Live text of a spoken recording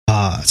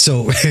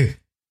So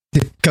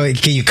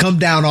can you come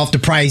down off the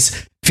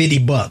price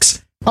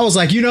 $50? I was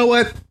like, you know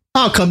what?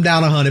 I'll come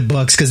down $100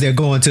 because they're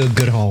going to a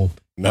good home.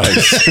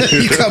 Nice.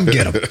 You come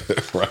get them.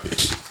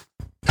 Right.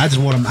 I just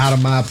want them out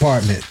of my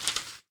apartment.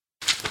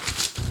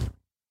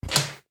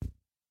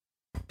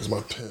 Where's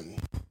my pen?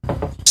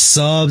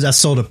 Subs. I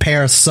sold a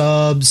pair of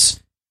subs,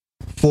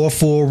 4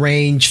 full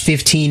range,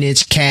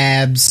 15-inch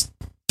cabs,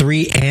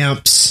 3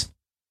 amps,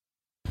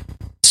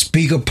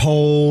 speaker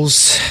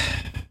poles,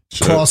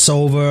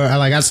 crossover.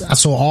 I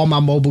sold all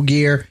my mobile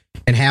gear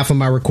and half of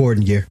my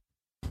recording gear.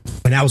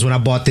 And that was when I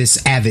bought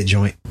this Avid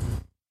joint.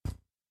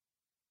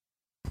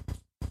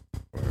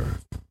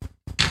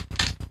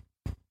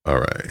 All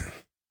right.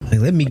 Like,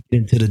 let me get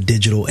into the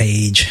digital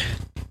age.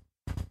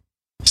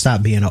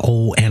 Stop being an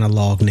old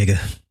analog nigga.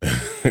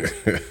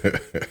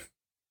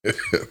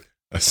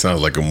 That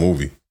sounds like a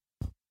movie.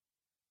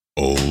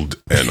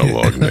 Old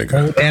analog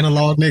nigga. Old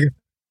analog nigga.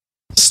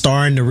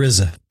 Starring the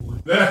RZA.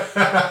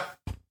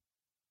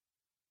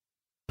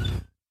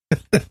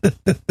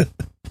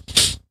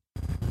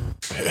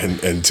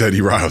 and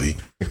Teddy Riley.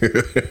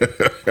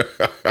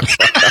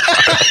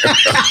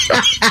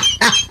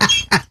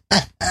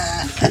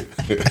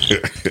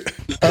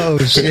 Oh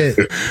shit.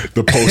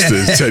 The poster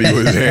is Teddy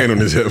with his hand on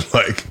his hip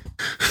like,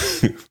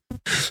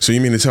 so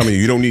you mean to tell me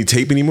you don't need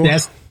tape anymore?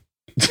 That's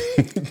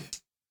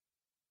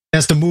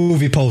the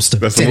movie poster.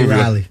 That's Teddy the movie,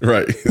 Riley.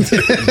 right.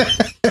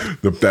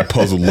 That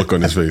puzzled look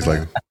on his face like,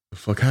 what the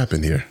fuck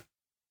happened here?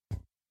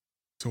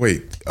 So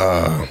wait,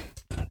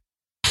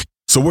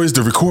 so where's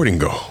the recording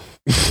go?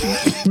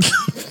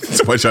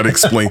 Somebody try to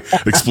explain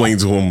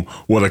to him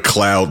what a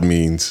cloud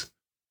means.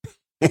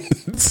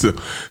 So,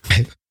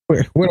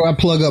 where do I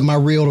plug up my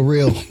reel to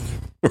reel?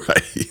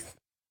 Right.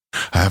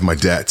 I have my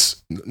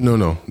DATs.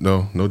 No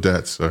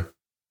DATs, sir.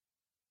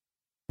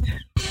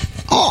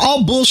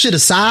 All bullshit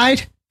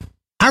aside,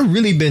 I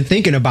really been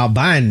thinking about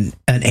buying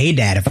an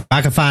ADAT. If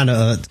I can find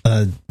a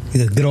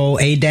good old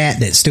ADAT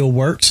that still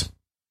works.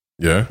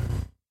 Yeah.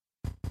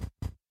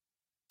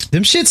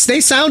 Them shits,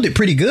 they sounded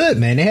pretty good,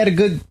 man. They had a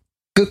good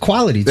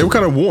quality. They were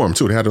kind of warm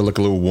too. They had like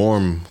a little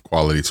warm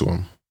quality to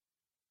them.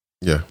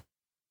 Yeah.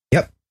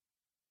 Yep.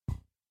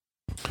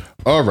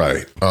 All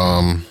right.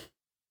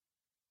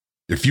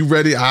 If you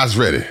ready, I's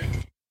ready.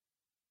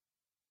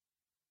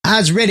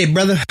 I's ready,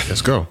 brother.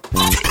 Let's go.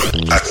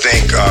 I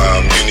think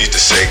you need to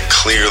say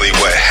clearly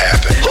what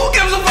happened. Who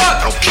gives a fuck?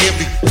 I don't care if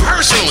you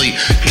personally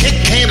kick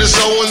Candace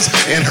Owens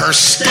and her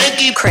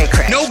stinky Cray.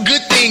 No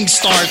good thing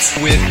starts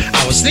with,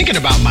 I was thinking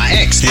about my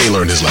ex. He ain't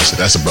learned his lesson.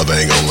 That's a brother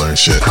ain't gonna learn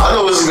shit. I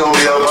know this is gonna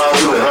be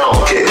unpopular and I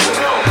don't care.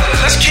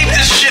 Let's keep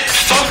this shit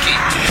funky.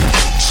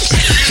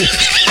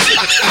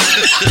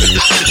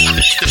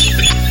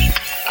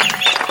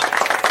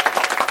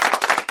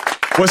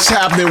 What's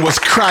happening? What's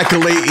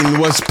crackulating?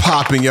 What's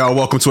popping, y'all?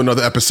 Welcome to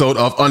another episode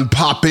of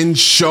Unpopin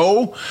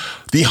Show,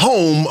 the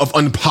home of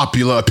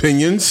unpopular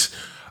opinions.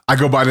 I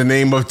go by the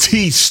name of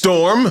T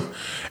Storm,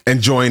 and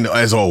joined,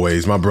 as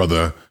always, my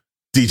brother,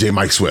 DJ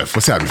Mike Swift.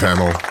 What's happening,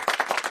 famo?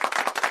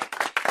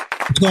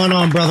 What's going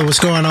on, brother? What's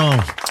going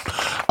on?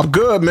 I'm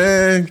good,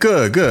 man.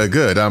 Good.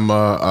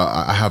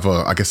 I have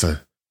a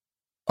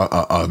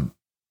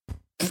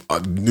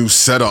new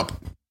setup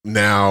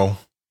now,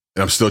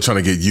 and I'm still trying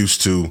to get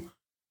used to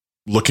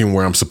looking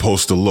where I'm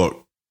supposed to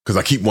look, because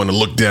I keep wanting to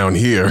look down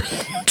here.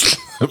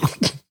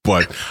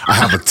 But I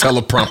have a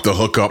teleprompter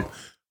hookup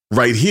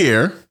right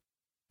here,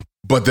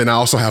 but then I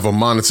also have a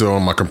monitor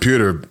on my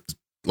computer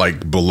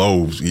like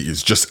below.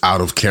 It's just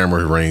out of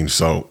camera range,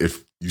 so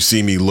if you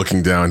see me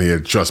looking down here,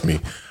 trust me,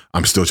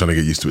 I'm still trying to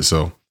get used to it.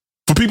 So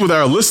for people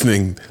that are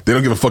listening, they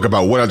don't give a fuck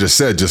about what I just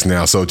said just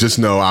now, so just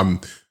know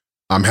I'm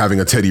having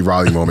a Teddy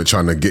Riley moment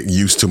trying to get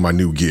used to my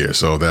new gear.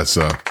 So that's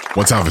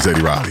one time for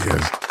Teddy Riley.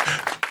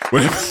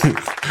 What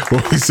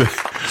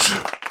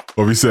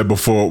we said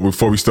before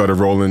we started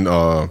rolling.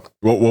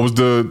 What was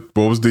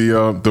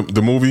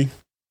the movie?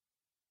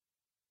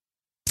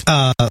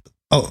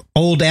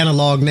 Old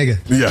analog nigga.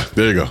 Yeah,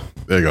 there you go.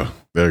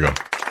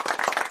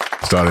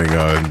 Starting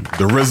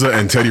the RZA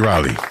and Teddy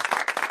Riley.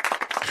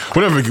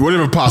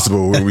 Whatever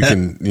possible, we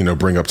can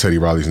bring up Teddy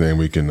Riley's name.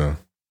 We can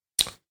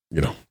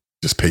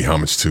just pay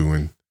homage to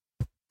and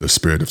the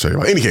spirit of Teddy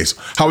Riley. In any case,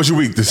 how was your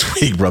week this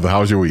week, brother? How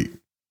was your week?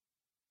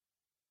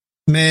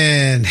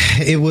 Man,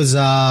 it was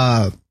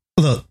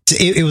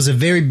it was a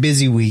very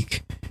busy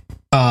week.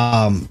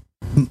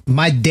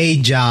 My day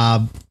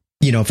job,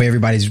 for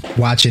everybody's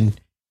watching,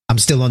 I'm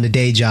still on the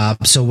day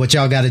job. So what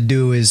y'all got to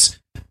do is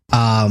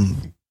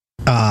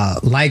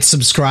like,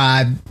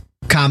 subscribe,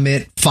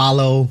 comment,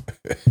 follow,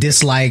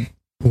 dislike,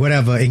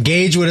 whatever.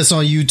 Engage with us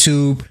on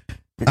YouTube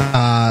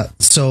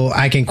so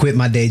I can quit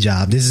my day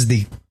job. This is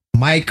the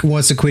Mike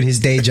wants to quit his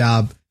day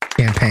job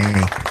campaign.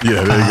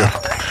 Yeah, there you go.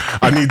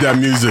 I need that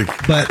music.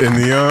 But in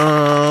the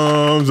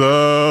arms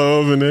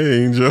of an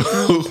angel.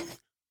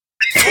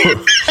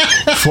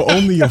 For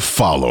only a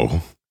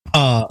follow,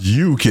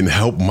 you can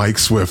help Mike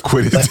Swift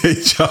quit his day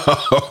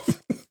job.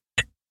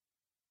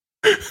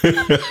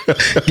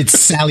 Get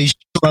Sally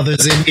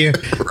Struthers in here.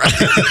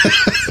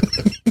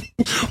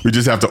 We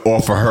just have to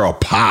offer her a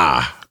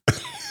pie.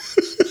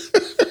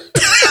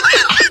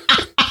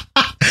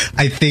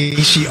 I think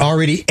she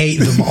already ate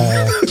them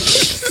all.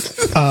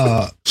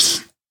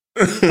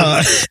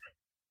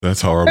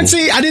 That's horrible. And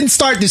see, I didn't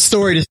start this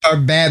story to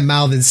start bad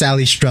mouthing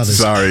Sally Struthers.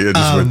 Sorry, it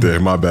just went there.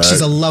 My bad.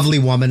 She's a lovely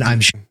woman,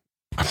 I'm sure.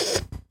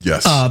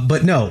 Yes.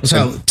 But no.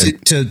 So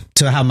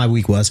to how my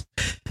week was.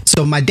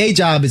 So my day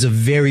job is a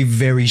very,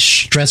 very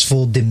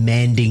stressful,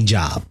 demanding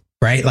job,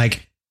 right?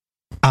 Like,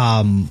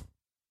 I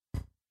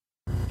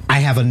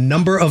have a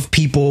number of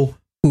people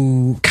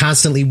who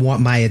constantly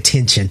want my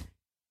attention,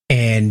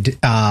 and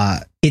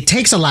it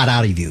takes a lot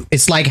out of you.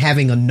 It's like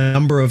having a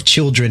number of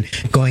children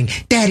going,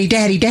 "Daddy,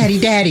 daddy, daddy,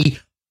 daddy,"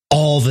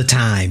 all the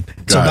time.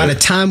 So by the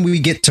time we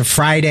get to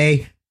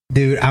Friday,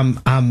 dude,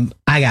 I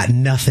got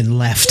nothing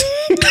left.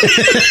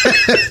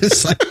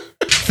 It's like,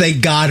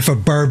 thank God for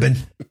bourbon.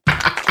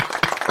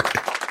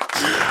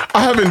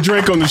 I haven't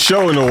drank on the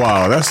show in a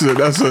while.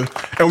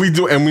 And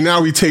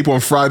we tape on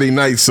Friday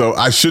night, so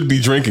I should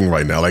be drinking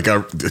right now.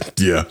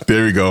 Yeah,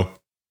 there we go.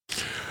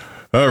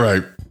 All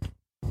right.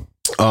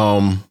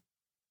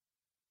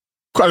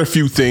 Quite a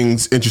few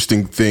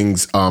interesting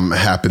things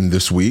happened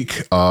this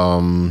week.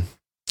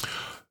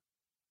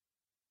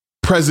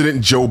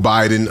 President Joe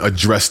Biden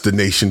addressed the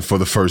nation for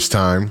the first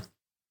time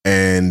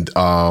and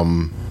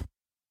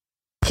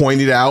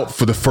pointed out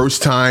for the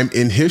first time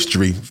in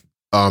history,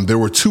 there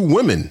were two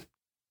women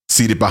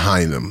seated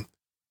behind them,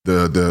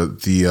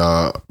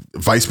 the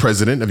Vice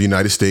President of the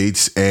United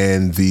States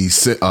and the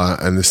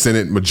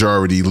Senate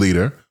Majority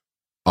Leader,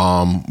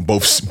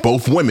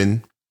 both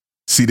women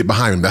seated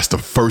behind him. That's the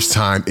first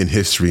time in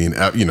history, and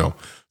so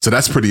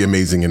that's pretty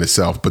amazing in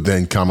itself. But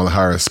then Kamala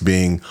Harris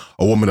being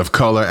a woman of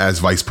color as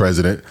Vice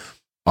President,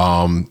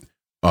 Joe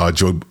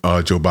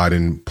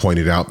Biden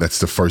pointed out that's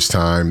the first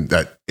time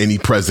that any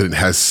president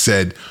has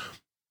said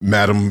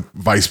Madam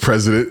Vice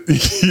President,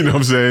 you know what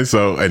I'm saying?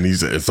 So, and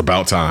it's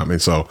about time. And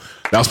so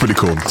that was pretty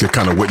cool to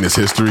kind of witness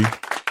history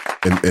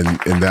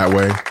in that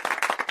way.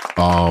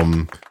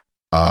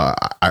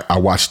 I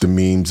watched the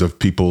memes of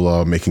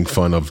people making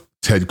fun of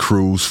Ted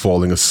Cruz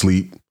falling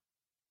asleep,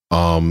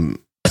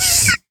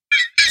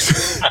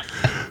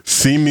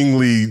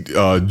 seemingly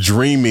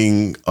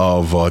dreaming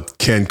of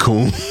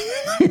Cancun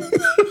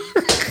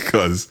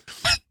because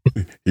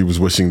he was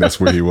wishing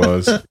that's where he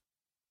was.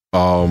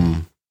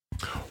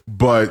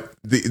 But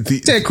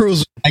the Ted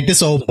Cruz, like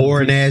this old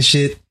boring ass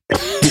shit.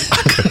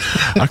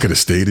 I could have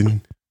stayed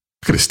in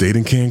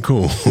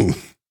Cancun.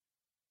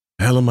 The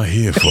hell am I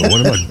here for?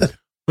 What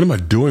am I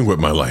doing with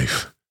my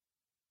life?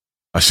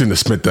 I shouldn't have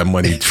spent that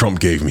money Trump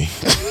gave me.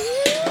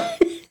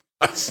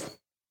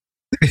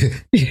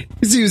 He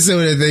was sitting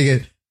there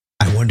thinking,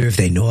 I wonder if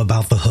they know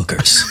about the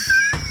hookers.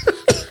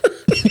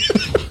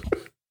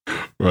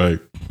 Right.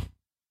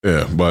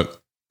 Yeah, but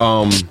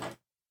I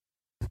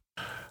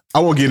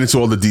won't get into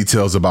all the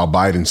details about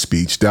Biden's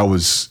speech.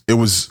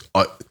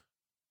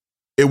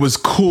 It was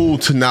cool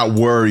to not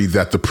worry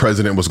that the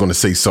president was going to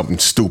say something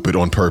stupid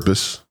on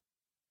purpose.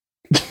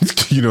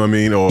 You know what I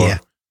mean? Or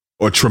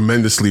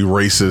tremendously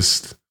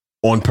racist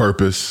on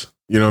purpose.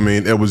 You know what I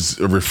mean? It was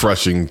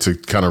refreshing to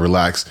kind of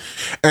relax.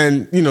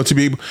 And, to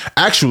be able,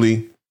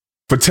 actually,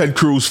 for Ted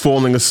Cruz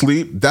falling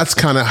asleep, that's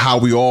kind of how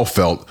we all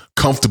felt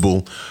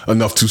comfortable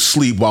enough to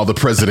sleep while the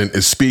president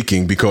is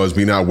speaking, because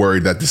we're not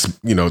worried that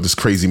this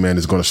crazy man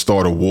is going to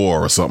start a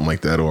war or something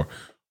like that, or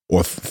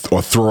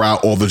throw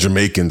out all the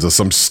Jamaicans or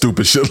some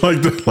stupid shit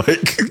like that.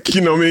 Like,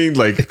 you know what I mean?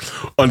 Like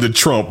under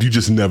Trump, you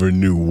just never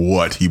knew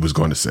what he was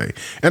going to say.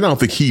 And I don't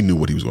think he knew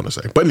what he was going to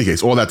say. But in any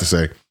case, all that to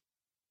say,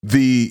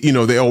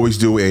 they always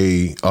do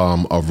a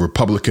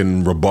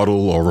Republican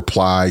rebuttal or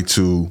reply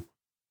to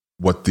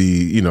what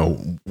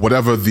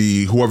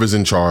whoever's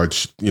in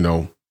charge,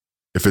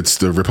 if it's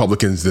the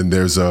Republicans, then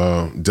there's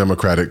a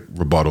Democratic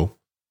rebuttal.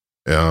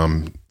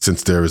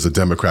 Since there is a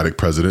Democratic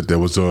president, there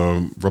was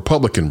a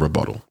Republican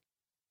rebuttal.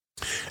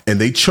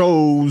 And they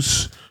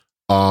chose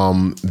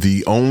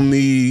the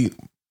only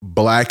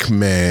black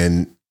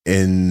man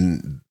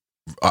in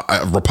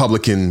a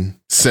Republican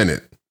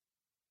Senate,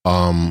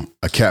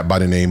 a cat by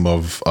the name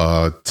of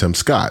Tim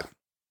Scott.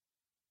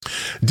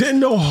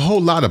 Didn't know a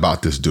whole lot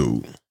about this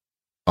dude.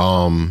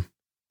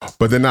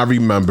 But then I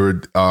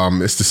remembered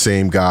it's the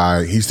same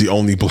guy. He's the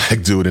only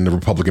black dude in the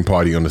Republican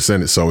Party on the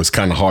Senate, so it's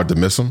kind of hard to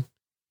miss him.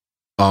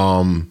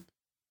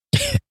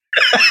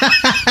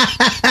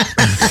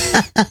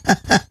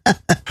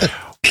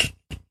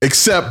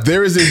 Except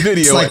there is a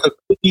video. It's like a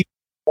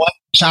one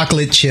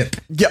chocolate chip.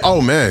 Yeah. Oh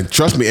man,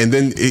 trust me. And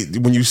then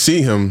when you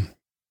see him,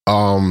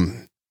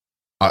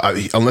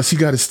 unless he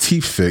got his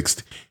teeth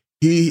fixed,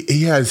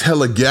 he has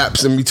hella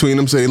gaps in between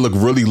them, so they look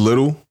really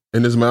little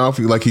in his mouth.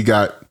 Like he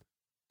got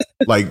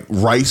like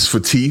rice for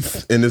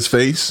teeth in his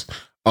face.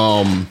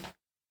 But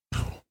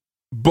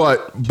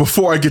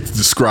before I get to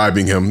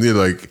describing him,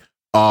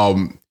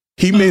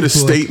 he made a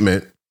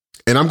statement,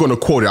 and I'm going to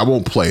quote it. I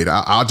won't play it.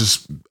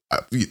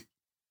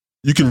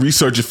 You can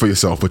research it for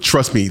yourself, but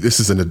trust me, this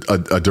isn't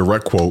a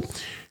direct quote.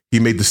 he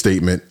made the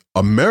statement,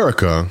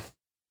 America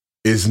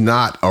is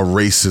not a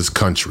racist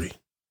country.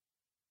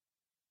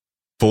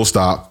 Full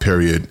stop,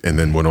 period. And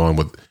then went on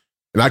with,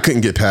 and I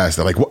couldn't get past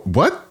that. Like,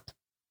 what?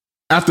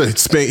 After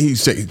Spain,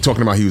 he's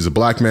talking about he was a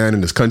black man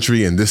in this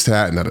country and this,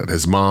 that, and that.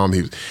 His mom,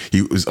 he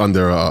was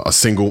under a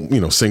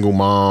single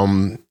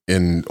mom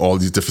and all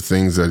these different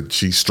things that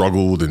she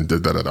struggled and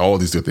all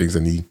these different things.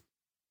 And he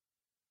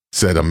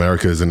said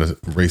America is in a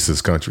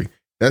racist country.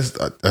 That's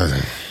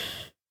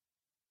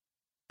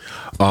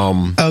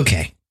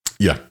okay.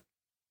 Yeah.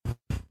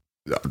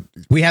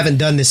 We haven't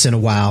done this in a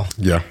while.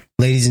 Yeah.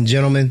 Ladies and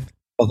gentlemen,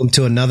 welcome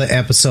to another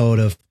episode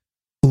of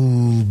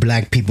Ooh,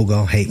 Black People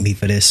Gonna Hate Me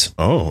for This.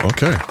 Oh,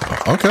 okay.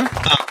 Okay.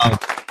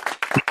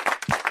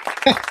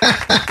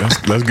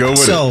 Let's go with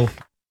it. So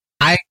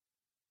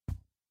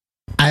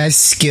I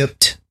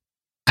skipped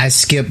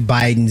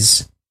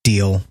Biden's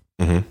deal.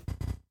 Mm-hmm.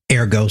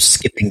 Ergo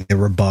skipping the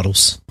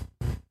rebuttals.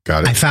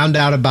 Got it. I found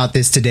out about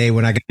this today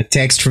when I got a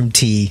text from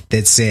T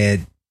that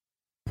said,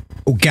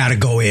 oh, gotta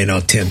go in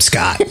on Tim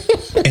Scott.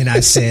 And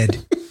I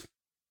said,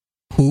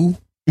 who?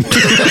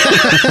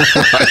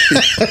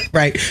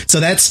 Right. So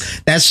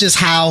that's just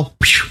how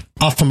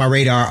off of my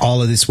radar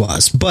all of this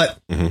was. But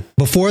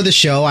before the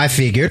show, I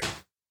figured,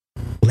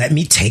 let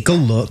me take a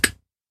look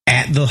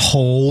at the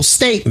whole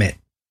statement.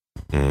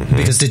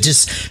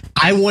 Because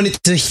I wanted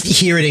to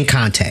hear it in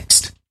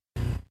context.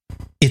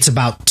 It's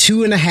about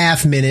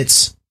 2.5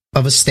 minutes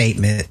of a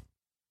statement.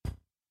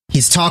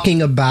 He's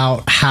talking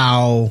about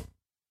how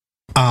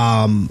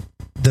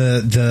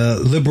the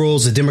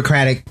liberals, the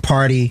Democratic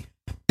Party,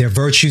 they're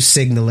virtue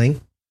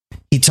signaling.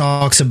 He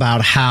talks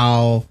about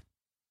how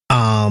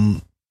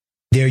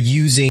they're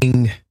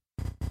using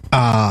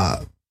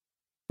they're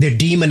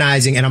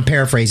demonizing, and I'm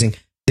paraphrasing,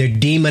 they're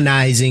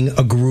demonizing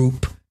a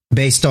group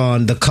based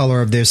on the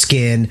color of their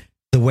skin,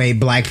 the way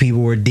black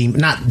people were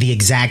not the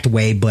exact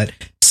way, but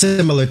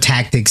similar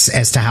tactics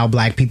as to how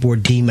black people were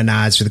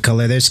demonized for the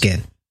color of their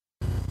skin.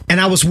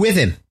 And I was with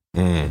him.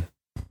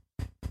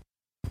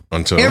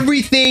 Until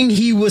everything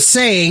he was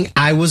saying,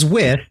 I was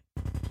with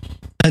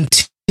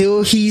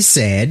until he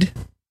said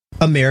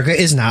America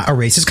is not a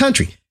racist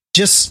country.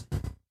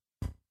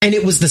 And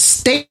it was, the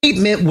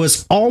statement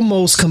was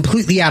almost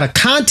completely out of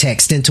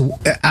context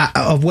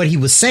of what he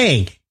was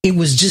saying. It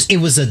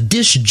was a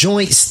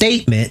disjoint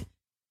statement.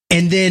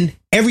 And then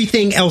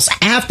everything else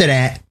after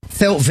that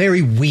felt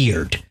very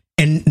weird,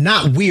 and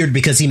not weird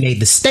because he made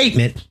the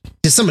statement.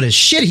 Just some of the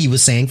shit he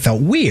was saying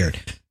felt weird.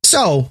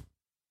 So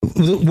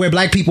where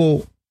black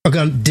people are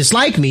going to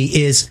dislike me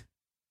is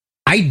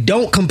I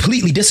don't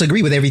completely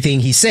disagree with everything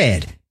he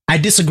said. I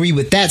disagree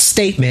with that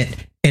statement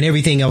and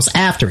everything else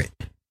after it.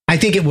 I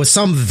think it was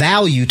some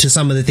value to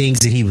some of the things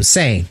that he was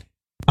saying.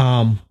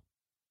 But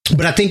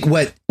I think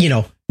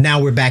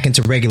now we're back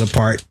into regular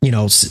part,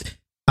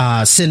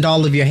 send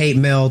all of your hate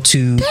mail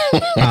to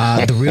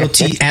the Real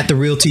T at the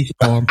Real T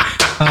Forum.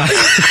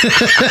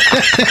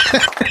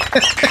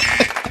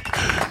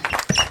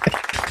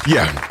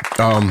 Yeah.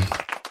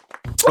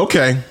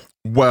 Okay.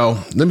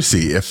 Well, let me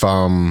see if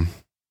I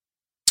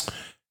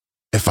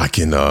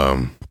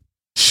can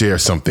share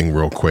something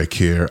real quick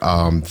here.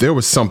 There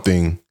was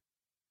something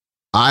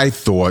I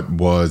thought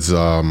was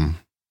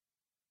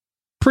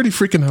pretty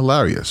freaking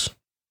hilarious.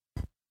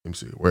 Let me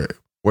see. Where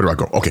do I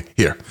go? Okay,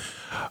 here.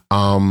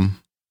 I'm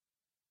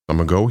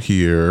gonna go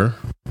here.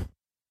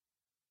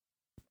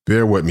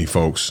 Bear with me,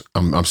 folks.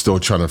 I'm still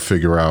trying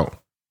to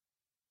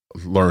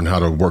learn how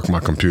to work my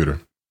computer.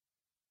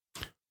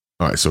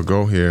 All right, so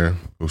go here.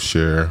 Go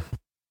share.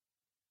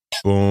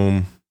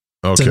 Boom.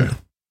 Okay.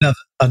 So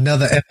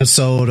another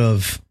episode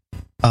of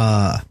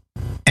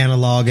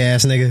analog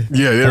ass nigga.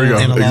 Yeah, there we go.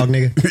 Analog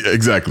nigga.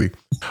 Exactly.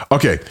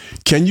 Okay.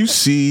 Can you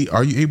see?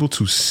 Are you able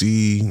to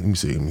see? Let me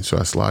see. Should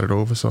I slide it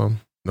over some?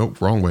 Nope,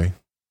 wrong way.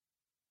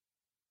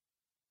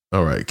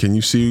 All right. Can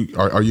you see?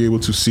 Are you able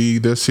to see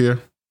this here?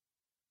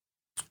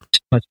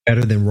 Much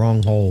better than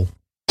wrong hole.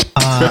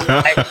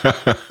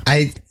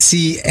 I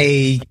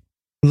see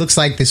looks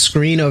like the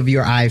screen of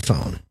your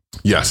iPhone.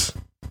 Yes.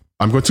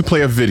 I'm going to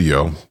play a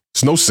video.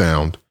 It's no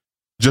sound.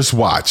 Just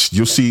watch.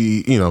 You'll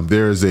see,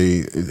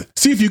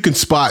 see if you can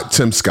spot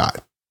Tim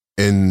Scott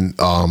in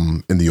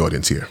the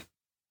audience here.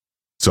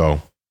 So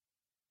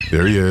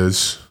there he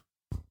is.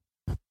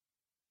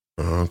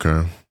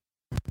 Okay.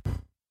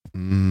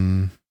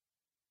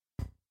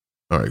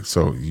 All right.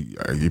 So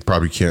you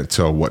probably can't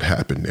tell what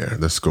happened there.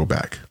 Let's go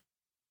back.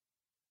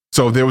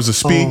 So there was a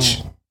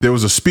speech. There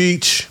was a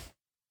speech.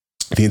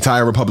 The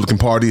entire Republican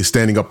Party is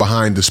standing up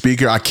behind the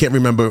speaker. I can't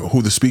remember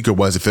who the speaker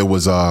was, if it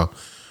was a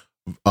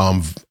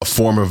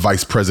former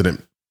Vice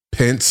President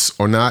Pence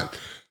or not.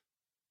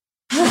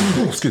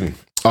 Excuse me.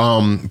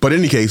 But in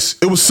any case,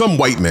 it was some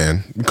white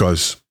man,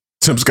 because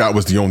Tim Scott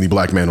was the only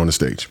black man on the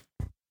stage.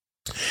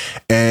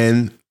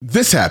 And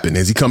this happened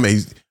as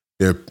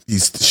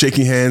he's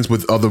shaking hands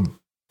with other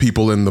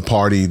people in the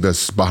party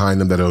that's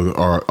behind him that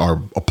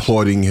are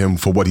applauding him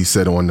for what he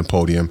said on the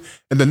podium.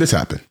 And then this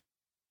happened.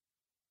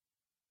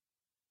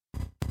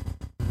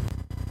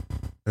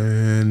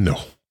 And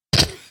no.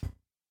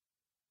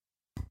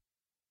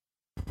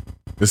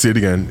 Let's see it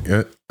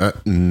again.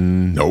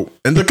 No.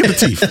 And look at the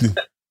teeth.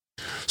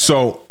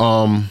 So,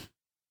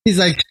 he's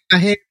like, my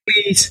hand,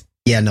 please.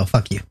 Yeah, no,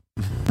 fuck you.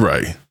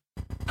 Right.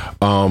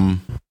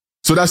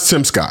 So that's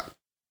Tim Scott.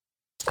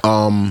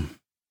 They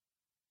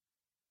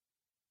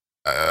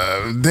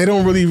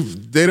don't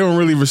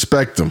really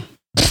respect him.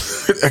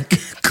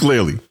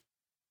 Clearly,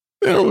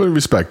 they don't really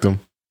respect him.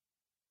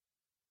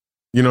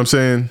 You know what I'm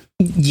saying?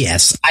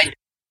 Yes, I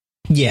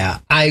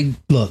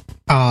look.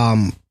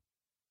 I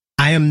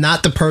am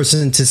not the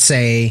person to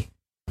say,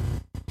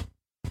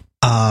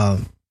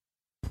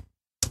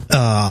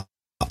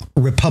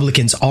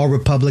 Republicans, all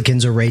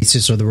Republicans are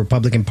racist, or the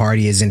Republican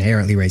Party is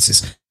inherently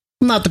racist.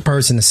 I'm not the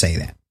person to say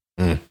that.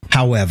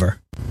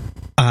 However,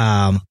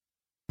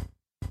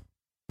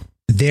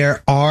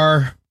 there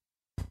are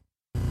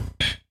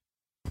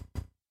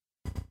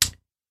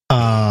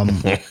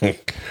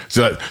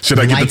should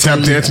I get the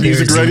tap dance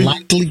music ready?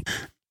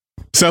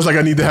 Sounds like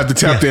I need to have the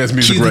tap dance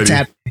music ready.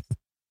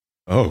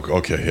 Oh,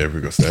 okay. Here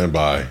we go. Stand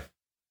by.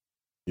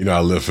 You know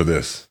I live for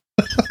this.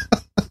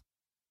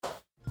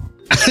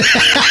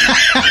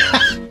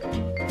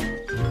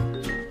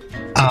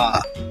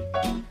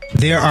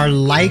 There are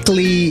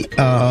likely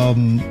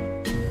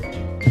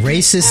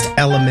racist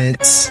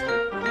elements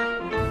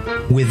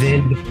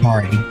within the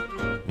party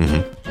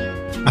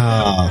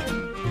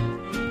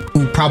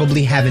who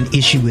probably have an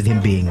issue with him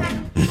being there.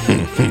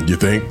 You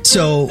think?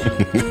 So,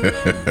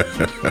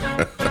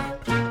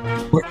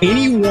 for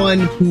anyone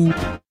who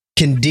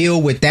can deal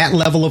with that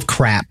level of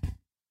crap,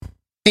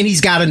 and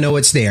he's got to know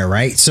it's there,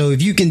 right? So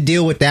if you can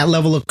deal with that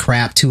level of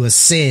crap to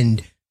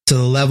ascend to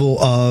the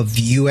level of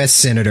U.S.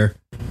 Senator,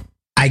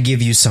 I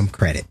give you some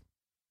credit.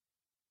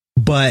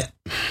 But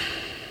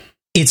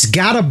it's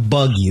got to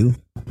bug you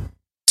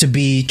to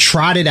be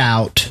trotted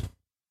out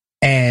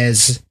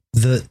as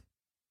the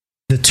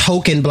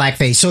token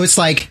blackface. So it's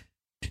like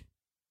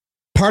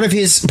part of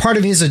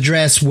his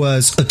address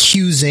was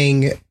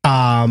accusing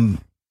the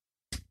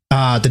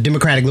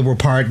Democratic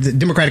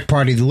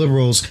Party, the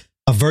liberals,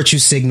 of virtue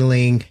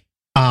signaling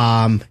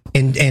and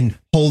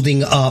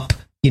holding up,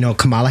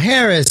 Kamala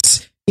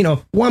Harris,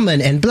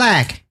 woman and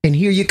black, and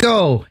here you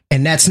go.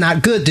 And that's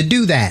not good to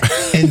do that.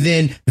 And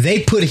then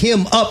they put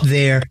him up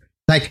there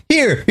like,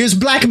 here's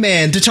black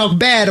man to talk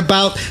bad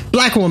about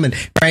black woman,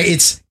 right?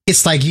 It's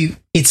like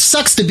it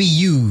sucks to be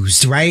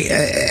used, right?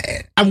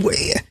 How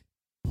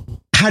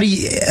do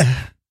you,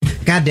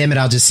 God damn it,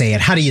 I'll just say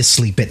it. How do you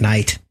sleep at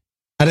night?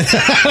 I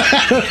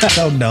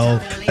don't know.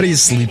 How do you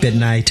sleep at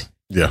night?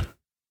 Yeah.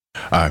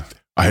 I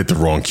hit the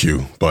wrong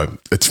cue, but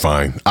it's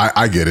fine.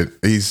 I get it.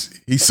 He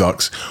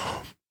sucks.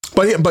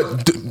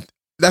 But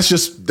that's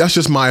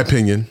just my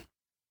opinion.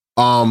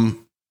 I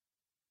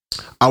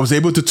was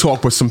able to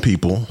talk with some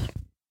people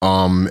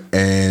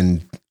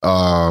and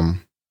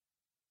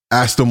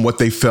asked them what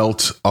they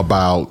felt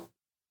about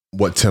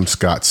what Tim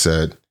Scott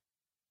said,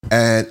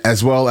 and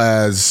as well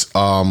as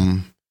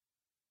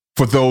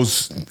for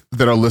those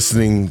that are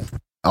listening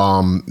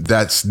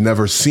that's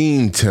never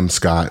seen Tim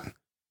Scott,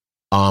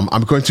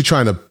 I'm going to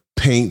try to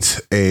paint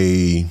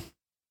a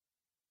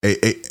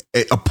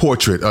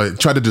portrait,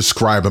 try to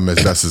describe him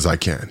as best as I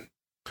can.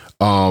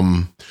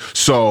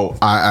 So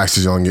I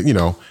actually,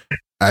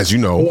 as you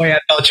know, boy, I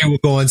thought you were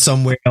going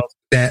somewhere else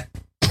with that.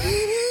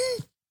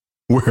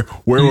 Where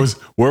would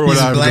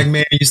I? Black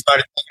man, you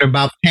started talking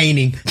about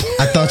painting.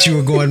 I thought you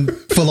were going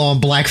full on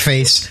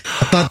blackface.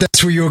 I thought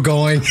that's where you were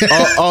going.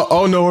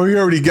 Oh no, he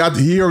already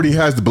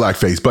has the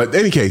blackface. But in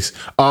any case,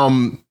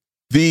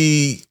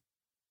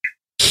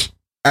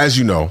 as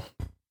you know,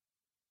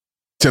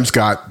 Tim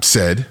Scott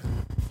said,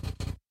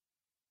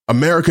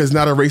 America is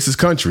not a racist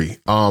country.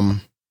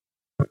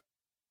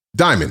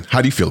 Diamond,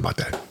 how do you feel about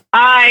that?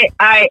 I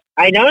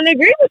don't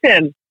agree with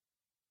him.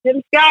 Tim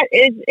Scott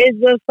is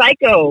a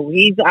psycho.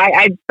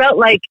 I felt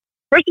like,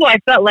 first of all, I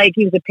felt like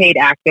he was a paid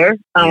actor.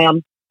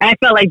 And I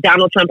felt like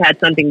Donald Trump had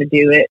something to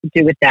do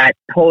with that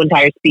whole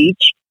entire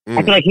speech.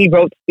 I feel like he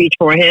wrote the speech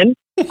for him.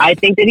 I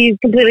think that he's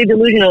completely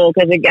delusional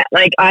because,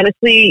 like,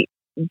 honestly,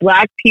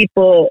 black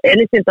people,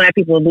 innocent black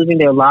people are losing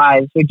their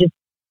lives. We're just,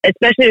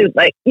 especially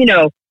like,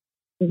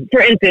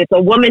 for instance,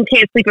 a woman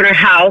can't sleep in her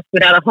house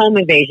without a home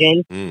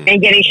invasion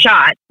and getting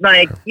shot.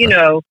 Like,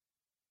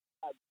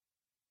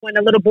 when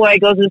a little boy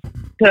goes to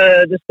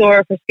the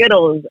store for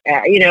Skittles,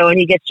 and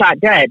he gets shot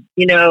dead,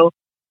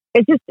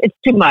 it's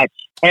too much.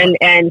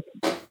 And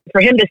for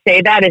him to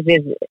say that is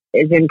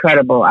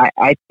incredible.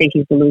 I think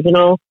he's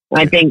delusional.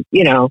 I think,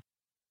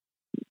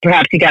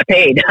 perhaps he got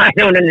paid. I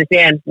don't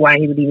understand why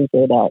he would even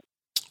say that.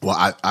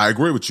 Well, I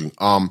agree with you.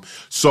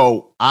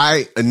 So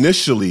I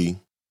initially,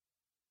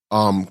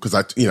 because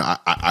I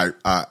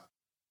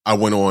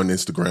went on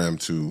Instagram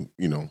to,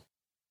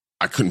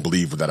 I couldn't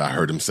believe that I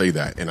heard him say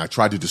that, and I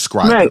tried to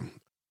describe them.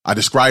 I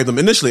described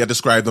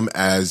them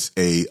as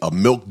a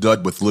milk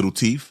dud with little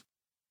teeth.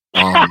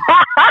 Sorry,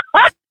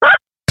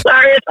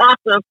 it's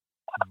awesome.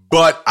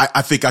 But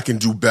I think I can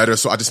do better,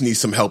 so I just need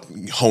some help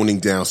honing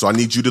down. So I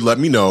need you to let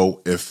me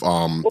know if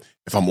I'm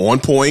on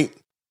point,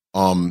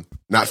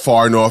 not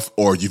far enough,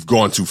 or you've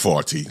gone too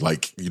far, T.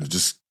 Like,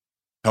 just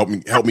help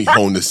me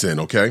hone this in,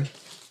 okay?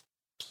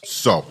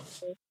 So,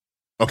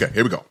 okay,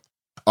 here we go.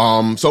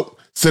 So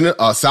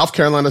South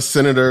Carolina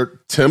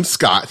Senator Tim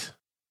Scott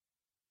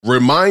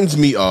reminds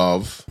me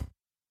of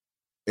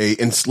a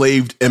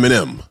enslaved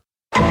Eminem.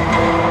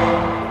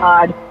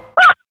 God.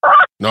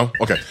 No?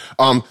 Okay.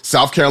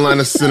 South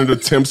Carolina Senator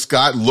Tim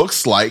Scott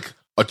looks like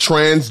a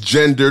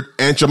transgendered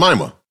Aunt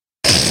Jemima.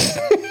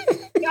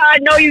 God,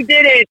 no, you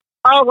didn't.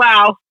 Oh,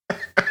 wow.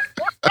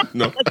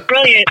 No. That's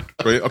brilliant.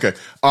 Brilliant. Okay.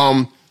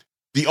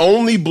 The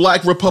only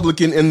black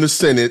Republican in the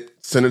Senate,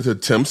 Senator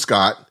Tim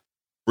Scott,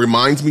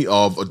 reminds me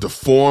of a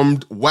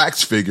deformed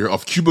wax figure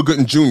of Cuba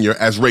Gooding Jr.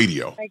 as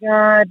Radio. Oh my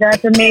God,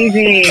 that's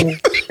amazing.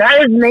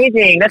 That is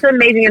amazing. That's an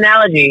amazing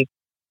analogy.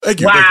 Thank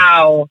you.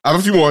 Wow. I have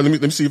a few more.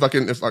 Let me see if I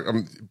can.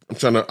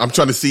 I'm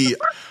trying to see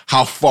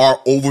how far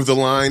over the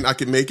line I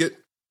can make it.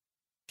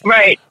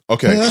 Right.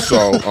 Okay.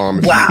 So,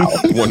 Wow.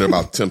 if you wonder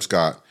about Tim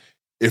Scott,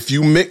 if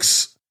you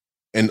mix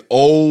an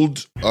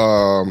old,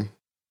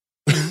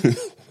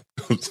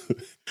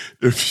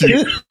 if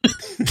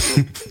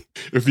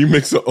you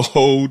mix an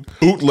old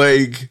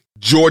bootleg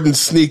Jordan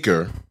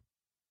sneaker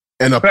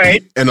and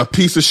a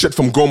piece of shit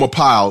from Gomer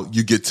Pyle,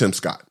 you get Tim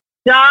Scott.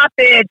 Stop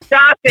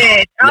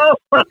it. Oh.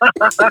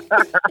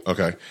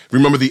 Okay.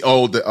 Remember the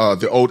old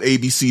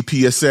ABC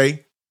PSA?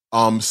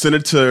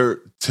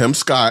 Senator Tim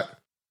Scott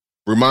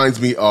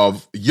reminds me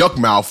of Yuck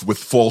Mouth with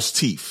false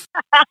teeth.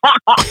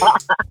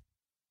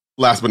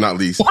 Last but not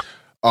least,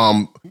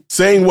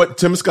 saying what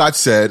Tim Scott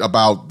said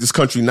about this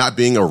country not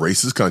being a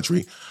racist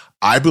country,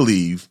 I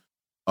believe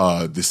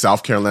the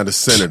South Carolina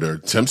Senator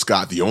Tim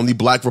Scott, the only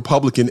black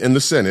Republican in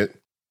the Senate,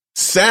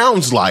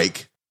 sounds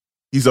like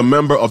he's a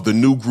member of the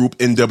new group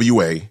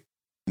NWA,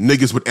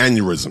 Niggas with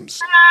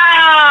Aneurysms.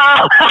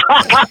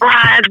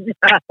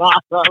 That's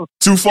awesome.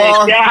 Too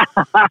far? Yeah.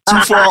 Too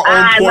far on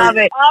I point? love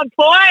it. On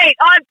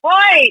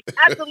point.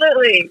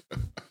 Absolutely.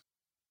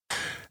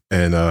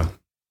 And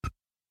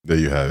there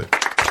you have it.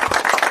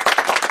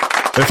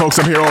 Hey, folks,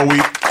 I'm here all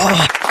week.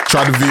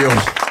 Try the veal.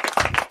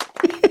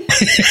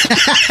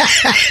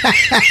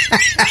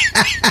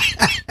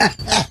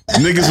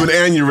 Niggas with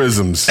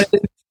aneurysms.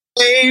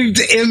 Saved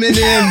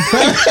Eminem.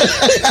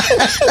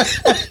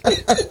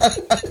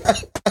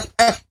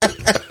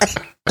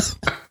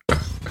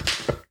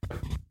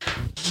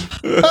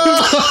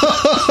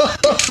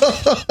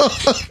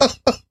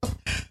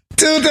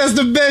 Dude, that's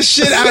the best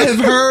shit I have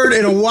heard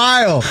in a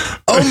while.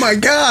 Oh my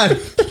God.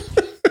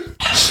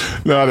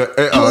 No,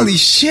 Holy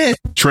shit.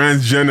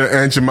 Transgender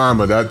Aunt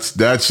Jemima,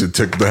 that should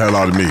tick the hell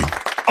out of me.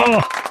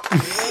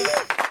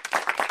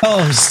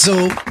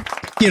 So,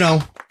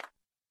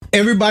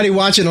 everybody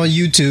watching on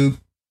YouTube,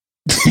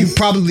 you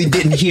probably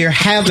didn't hear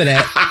half of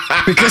that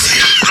because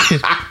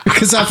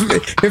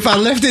if I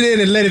left it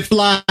in and let it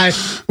fly,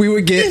 we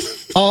would get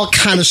all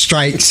kind of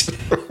strikes.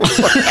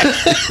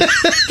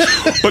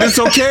 But it's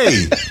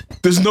okay.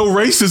 There's no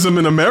racism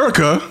in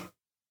America.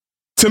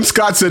 Tim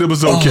Scott said it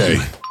was okay.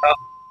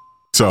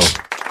 So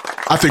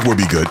I think we'll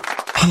be good.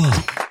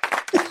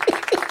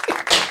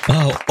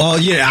 Oh,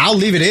 yeah, I'll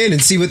leave it in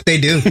and see what they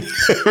do.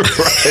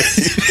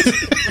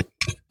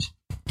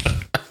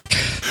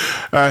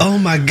 Oh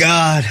my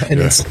God, an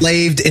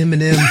enslaved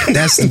Eminem.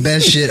 That's the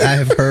best shit I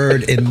have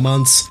heard in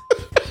months.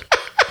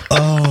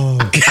 Oh,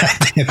 God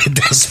damn it,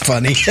 that's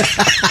funny.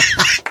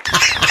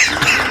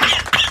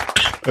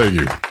 Thank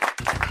you.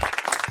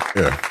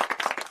 Yeah.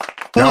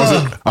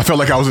 I felt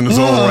like I was in the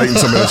zone writing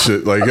some of that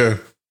shit. Like,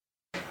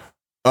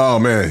 oh,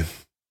 man.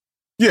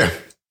 Yeah.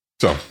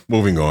 So,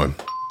 moving on.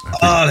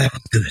 Oh, that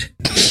was good.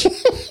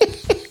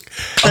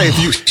 Hey,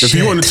 if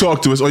you want to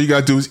talk to us, all you got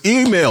to do is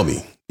email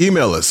me.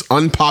 Email us,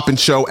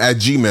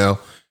 unpopinshow@gmail.com,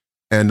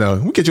 and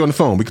we'll get you on the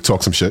phone. We can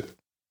talk some shit.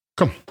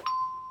 Come.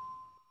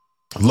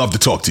 I'd love to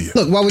talk to you.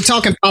 Look, while we're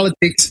talking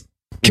politics,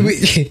 can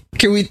we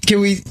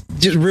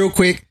just real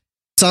quick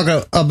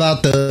talk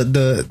about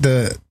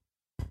the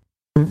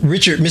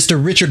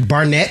Mr. Richard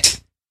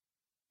Barnett,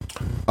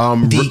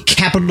 the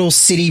capital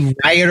city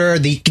rioter,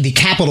 the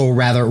capital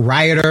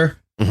rioter,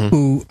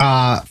 who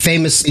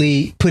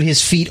famously put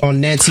his feet on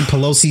Nancy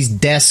Pelosi's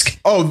desk.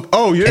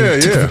 Oh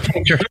yeah.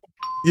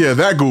 Yeah,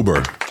 that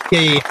goober.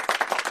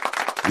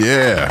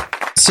 Yeah.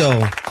 So,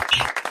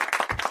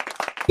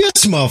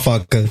 this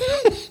motherfucker,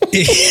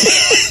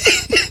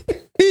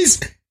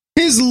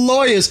 his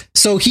lawyers.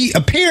 So he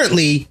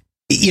apparently,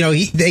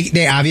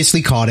 they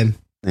obviously caught him.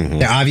 Mm-hmm.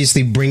 They're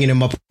obviously bringing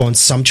him up on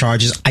some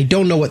charges. I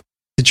don't know what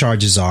the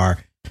charges are.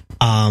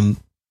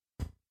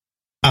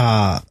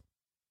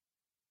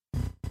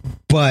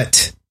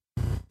 But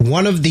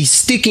one of the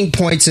sticking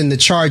points in the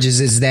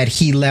charges is that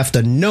he left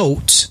a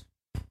note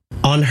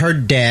on her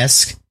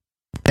desk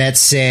that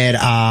said,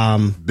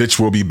 bitch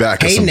will be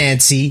back. Hey,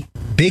 Nancy,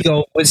 Big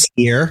O was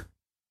here,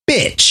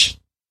 bitch.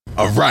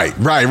 Oh, right.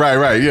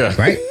 Yeah.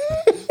 Right.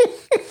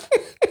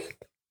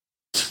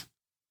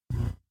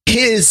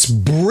 His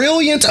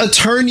brilliant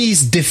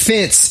attorney's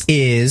defense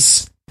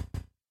is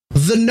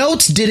the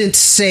note didn't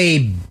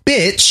say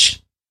bitch.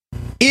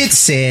 It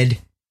said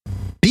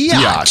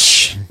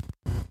biatch.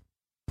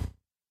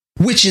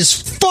 which is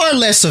far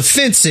less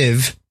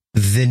offensive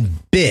than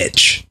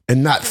bitch.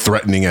 And not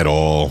threatening at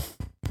all.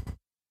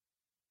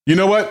 You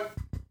know what?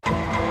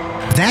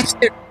 That's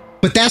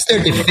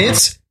their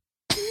defense.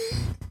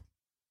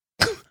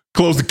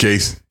 Close the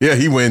case. Yeah,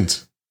 he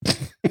wins.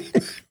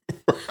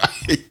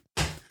 Right.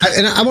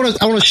 I want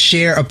to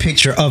share a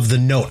picture of the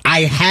note.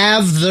 I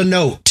have the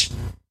note,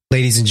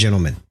 ladies and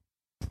gentlemen.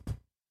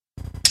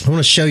 I want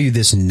to show you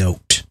this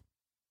note.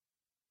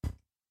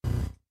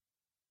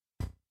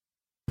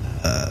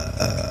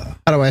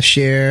 How do I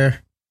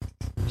share?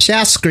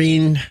 Share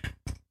screen.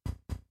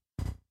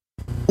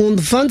 On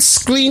the front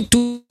screen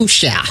to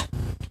share.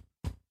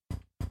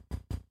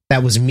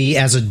 That was me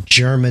as a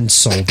German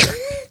soldier.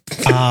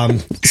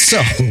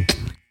 So.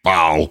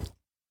 Wow.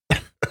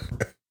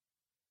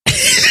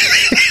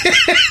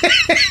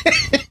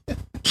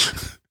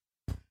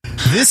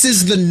 This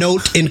is the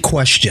note in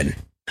question.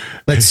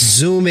 Let's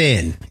zoom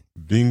in.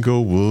 Bingo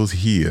was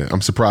here.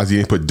 I'm surprised he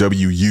didn't put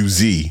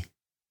WUZ.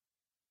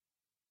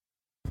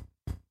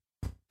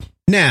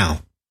 Now,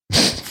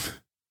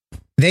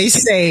 they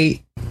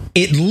say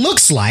it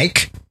looks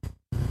like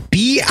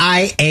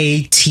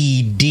BIATD,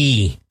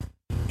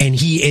 and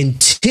he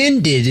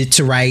intended it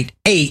to write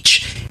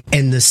H,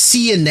 and the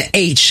C and the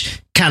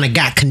H kind of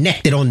got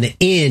connected on the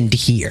end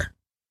here.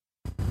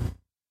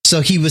 So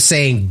he was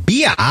saying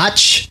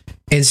biatch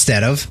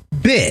instead of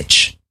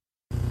bitch.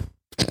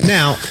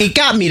 Now, it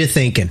got me to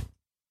thinking.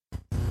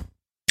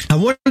 I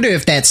wonder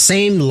if that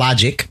same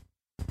logic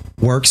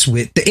works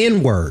with the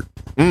N-word.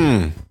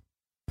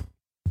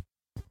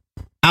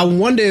 I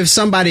wonder if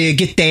somebody would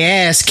get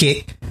their ass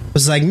kicked.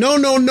 Was like,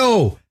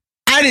 no.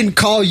 I didn't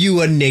call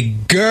you a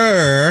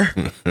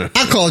nigger.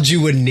 I called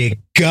you a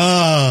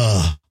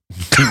nigga.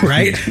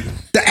 Right?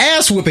 The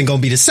ass whipping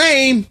gonna be the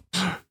same.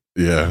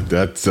 Yeah,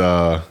 that's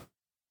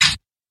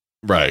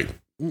right.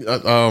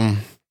 No.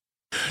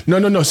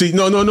 See,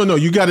 no.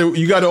 You got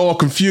it all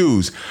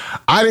confused.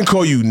 I didn't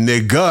call you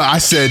nigga. I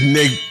said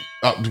nig.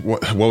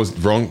 What was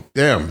wrong?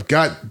 Damn.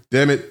 God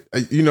damn it.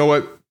 You know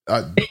what?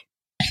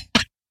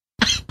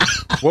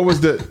 What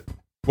was that?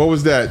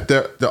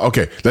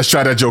 Okay, let's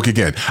try that joke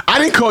again. I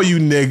didn't call you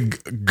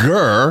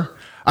nigger.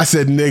 I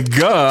said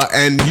nigga,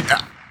 and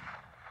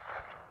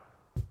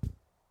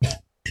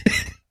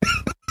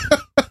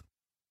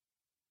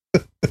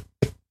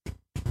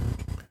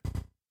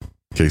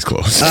case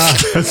closed.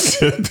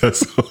 That's it.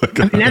 That's all I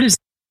got. I mean,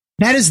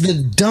 that is the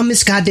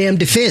dumbest goddamn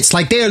defense.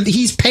 Like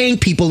he's paying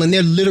people, and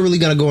they're literally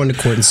going to go into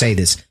court and say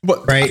this.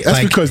 But right? That's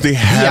like, because they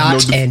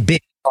have biatch and bitch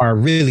are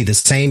really the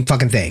same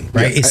fucking thing,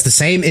 right? Yeah, it's the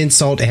same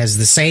insult. It has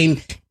the same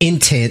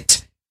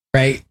intent,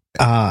 right?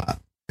 God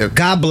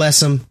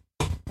bless him.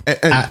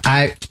 And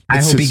I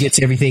hope he gets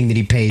everything that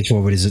he paid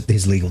for with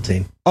his legal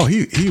team. Oh,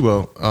 he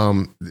will,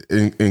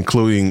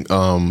 including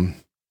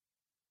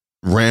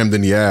rammed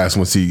in the ass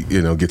once he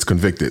gets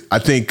convicted. I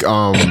think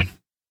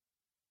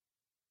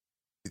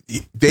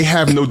they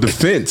have no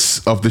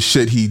defense of the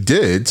shit he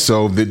did,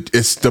 so that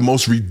it's the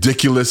most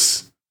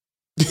ridiculous.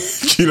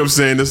 You know what I'm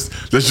saying? Let's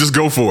just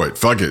go for it.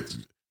 Fuck it.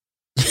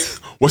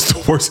 What's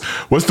the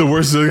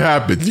worst that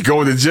happened? You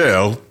go into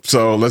jail,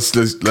 so let's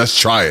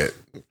try it.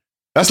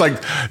 That's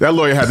like that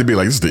lawyer had to be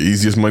like, this is the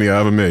easiest money I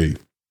ever made.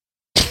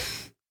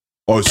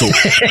 Oh,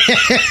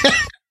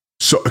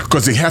 so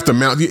because they have to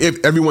mount.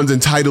 If everyone's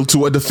entitled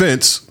to a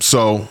defense,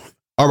 so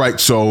all right.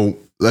 So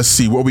let's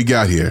see what we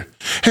got here.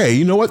 Hey,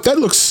 you know what? That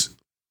looks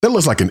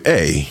like an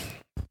A.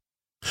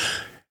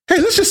 Hey,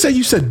 let's just say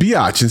you said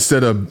biatch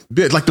instead of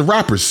bitch, like the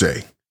rappers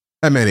say.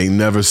 That man ain't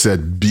never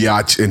said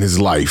biatch in his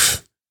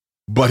life.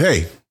 But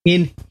hey,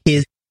 in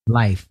his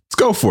life, let's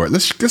go for it.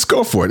 Let's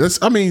go for it. What's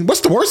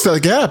the worst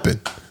that could happen?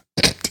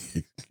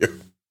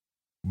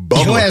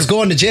 Your ass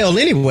going to jail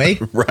anyway,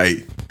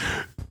 right?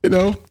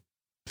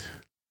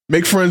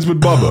 Make friends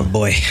with Bubba. Oh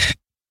boy,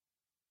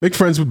 make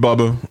friends with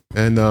Bubba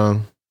and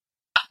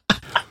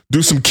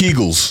do some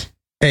Kegels.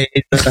 Hey,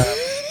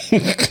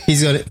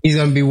 he's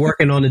gonna be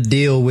working on a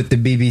deal with the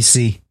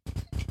BBC.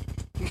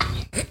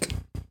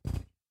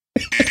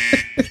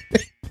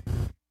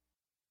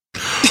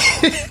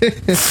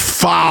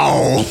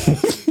 Foul.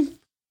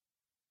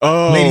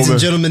 Oh, ladies and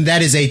gentlemen,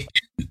 that is a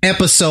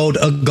episode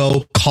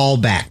ago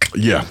callback.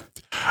 Yeah,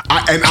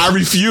 I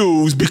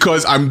refuse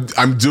because I'm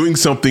doing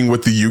something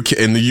with the UK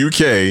in the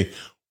UK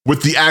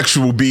with the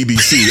actual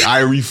BBC. I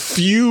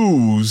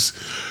refuse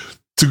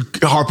to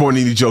harp on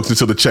any jokes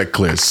until the check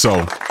clears.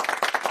 So.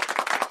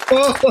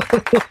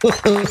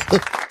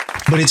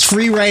 But it's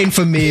free reign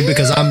for me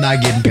because I'm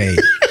not getting paid.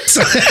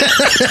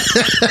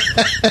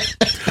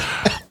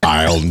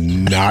 I'll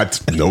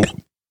not.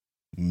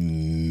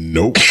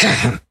 Nope.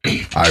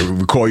 I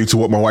recall you to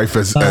what my wife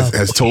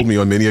has told me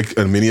on many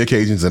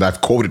occasions, and I've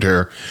quoted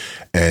her,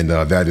 and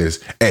that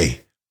is,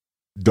 hey,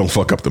 don't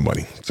fuck up the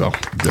money. So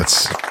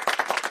that's.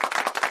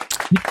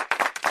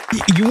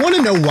 You want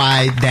to know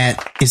why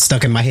that is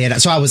stuck in my head?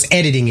 So I was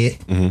editing it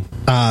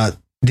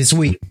this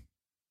week.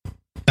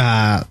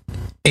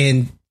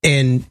 And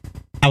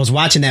I was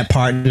watching that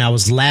part and I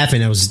was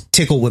laughing. I was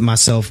tickled with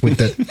myself with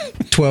the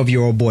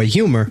 12-year-old boy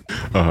humor.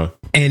 Uh-huh.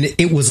 And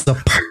it was the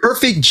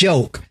perfect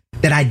joke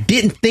that I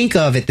didn't think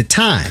of at the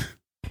time.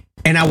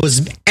 And I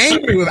was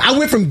angry I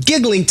went from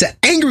giggling to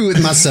angry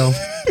with myself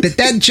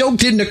that joke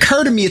didn't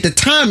occur to me at the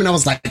time. And I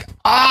was like,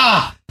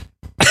 I've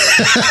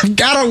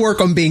got to work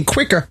on being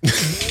quicker.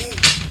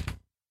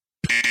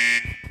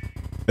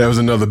 There was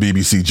another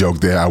BBC joke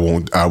there. I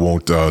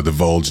won't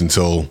divulge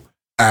until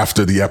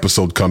after the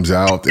episode comes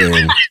out.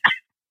 And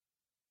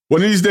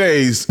one of these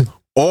days,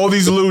 all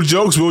these little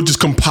jokes, we'll just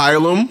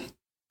compile them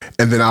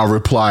and then I'll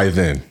reply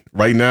then.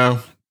 Right now,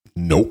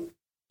 nope.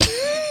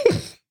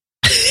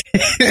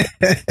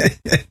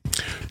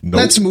 Nope.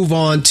 Let's move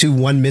on to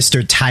one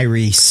Mr.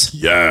 Tyrese.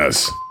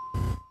 Yes.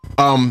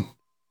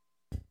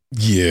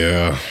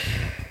 Yeah.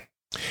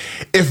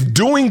 If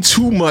doing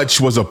too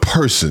much was a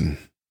person.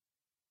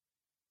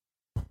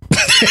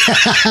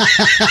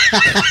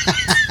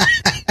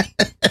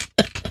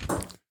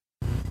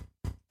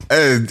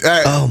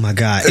 Oh my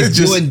God. If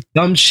doing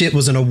dumb shit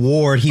was an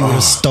award, he would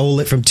have stole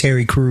it from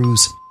Terry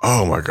Crews.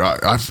 Oh my God.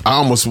 I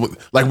almost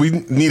like we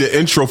need an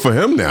intro for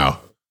him now.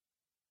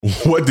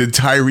 What did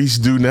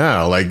Tyrese do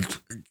now? Like,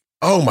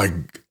 oh my.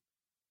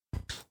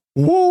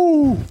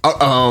 Woo.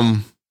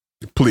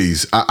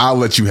 Please, I'll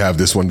let you have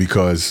this one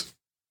because.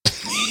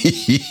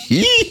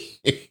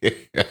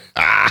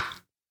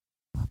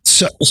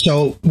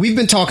 So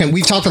we've talked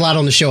a lot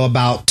on the show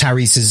about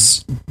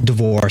Tyrese's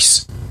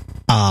divorce.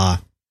 And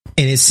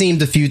it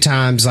seemed a few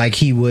times like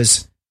he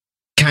was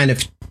kind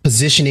of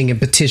positioning and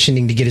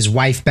petitioning to get his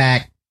wife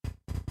back.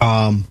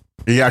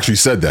 He actually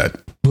said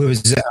that.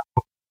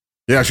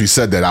 He actually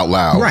said that out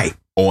loud, right,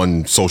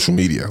 on social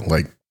media,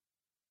 like,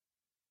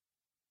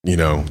 you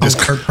know, this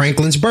Kirk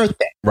Franklin's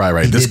birthday,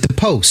 right. He This did the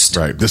post,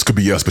 right. This could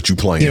be us, but you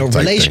playing,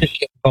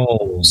 relationship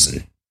goals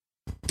and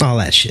all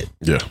that shit.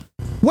 Yeah.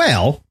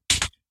 Well,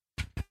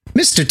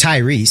 Mr.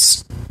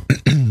 Tyrese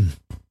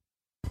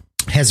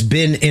has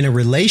been in a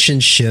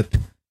relationship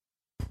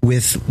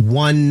with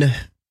one.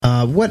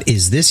 What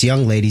is this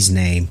young lady's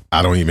name?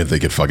 I don't even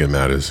think it fucking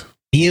matters.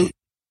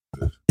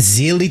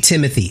 Zealy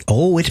Timothy.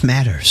 Oh, it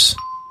matters.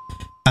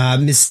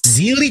 Miss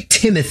Zealy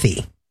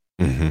Timothy.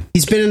 Mm-hmm.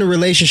 He's been in a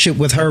relationship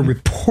with her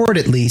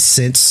reportedly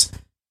since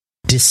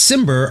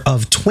December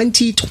of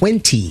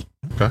 2020.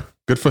 Okay,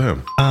 good for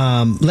him.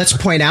 Let's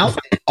point out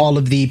all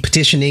of the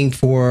petitioning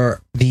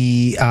for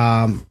the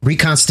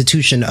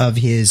reconstitution of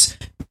his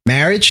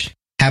marriage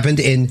happened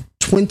in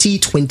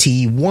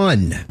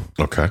 2021.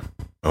 Okay.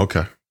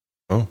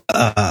 Oh.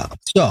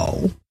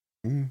 So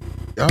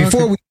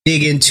before we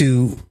dig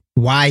into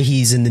why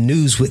he's in the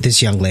news with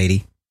this young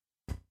lady,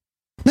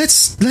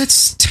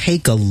 let's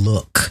take a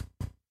look.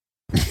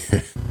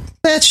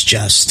 Let's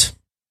just.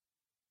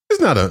 She's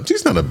not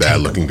a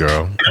bad looking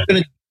girl.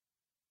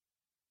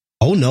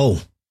 Oh no.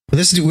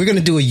 We're going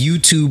to do a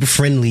YouTube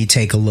friendly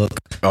take a look.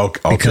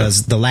 Okay.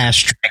 Because the last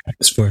track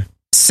was for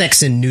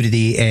sex and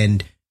nudity,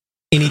 and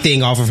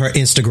anything off of her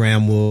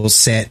Instagram will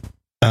set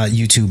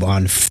YouTube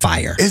on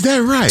fire. Is that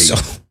right? So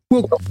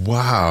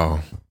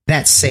wow.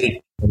 That's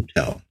safe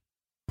hotel.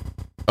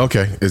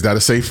 Okay. Is that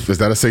a safe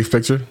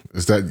picture?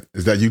 Is that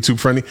YouTube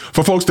friendly?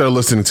 For folks that are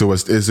listening to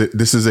us, is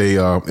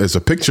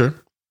a picture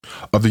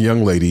of the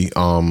young lady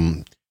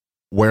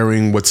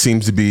wearing what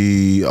seems to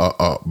be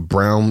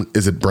brown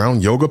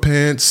yoga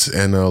pants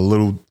and a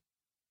little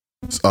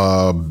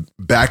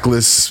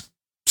backless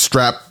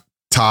strap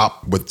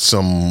top with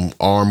some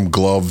arm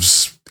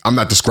gloves. I'm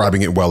not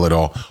describing it well at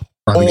all.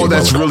 All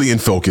that's really in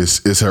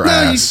focus is her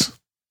ass.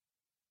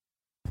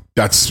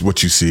 That's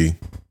what you see.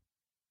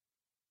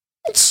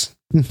 It's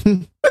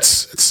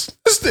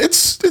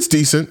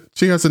decent.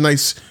 She has a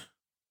nice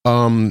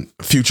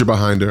future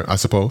behind her, I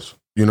suppose.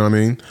 You know what I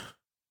mean?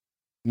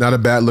 Not a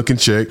bad looking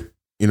chick.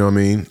 You know what I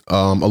mean?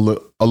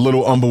 A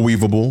little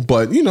unbelievable,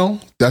 but you know,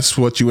 that's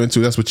what you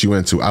into. That's what you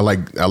into. I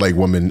like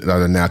women that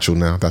are natural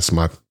now. That's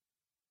my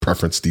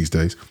preference these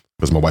days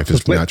because my wife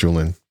is natural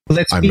and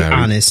let's I'm be married.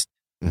 honest.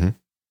 Mm-hmm.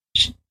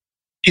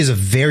 She's a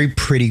very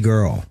pretty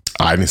girl.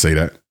 I didn't say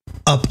that.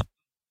 Up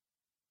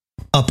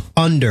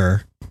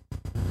under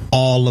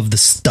all of the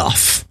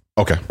stuff.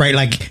 Okay. Right?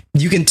 Like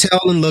you can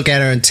tell and look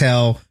at her and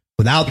tell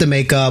without the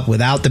makeup,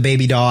 without the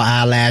baby doll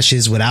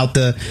eyelashes, without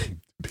the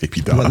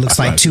baby doll what looks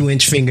like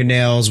 2-inch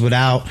fingernails,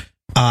 without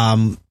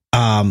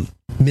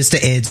Mr.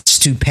 Ed's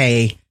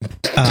toupee.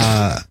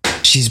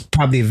 She's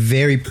probably a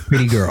very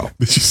pretty girl.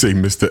 Did you say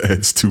Mr.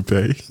 Ed's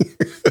toupee?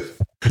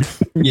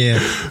 Yeah.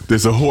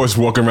 There's a horse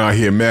walking around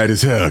here mad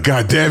as hell.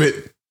 God damn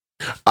it.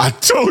 I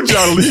told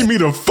y'all to leave me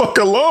the fuck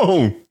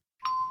alone.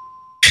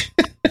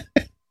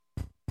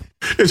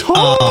 It's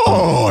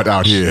hard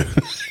out here.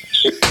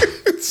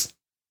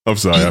 I'm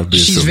sorry. I'm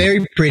being she's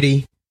very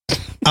pretty.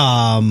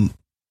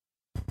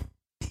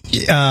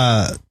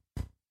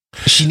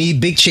 She need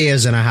big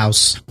chairs in her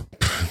house.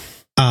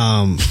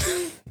 I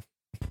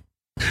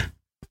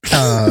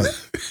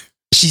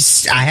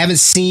haven't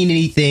seen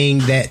anything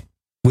that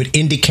would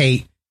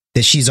indicate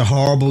that she's a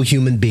horrible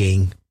human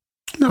being.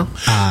 No.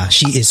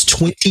 She is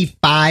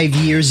 25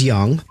 years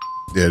young.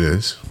 Yeah, it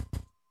is.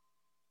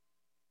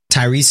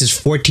 Tyrese is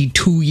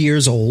 42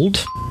 years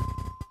old.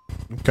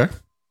 Okay.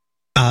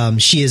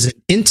 She is an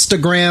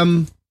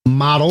Instagram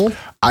model.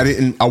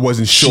 I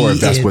wasn't sure if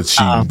that's what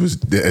she was,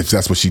 if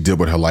that's what she did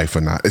with her life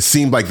or not. It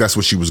seemed like that's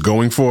what she was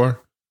going for.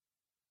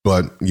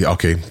 But yeah,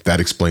 okay, that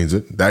explains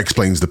it. That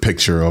explains the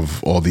picture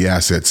of all the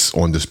assets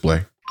on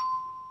display.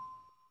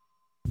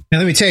 Now,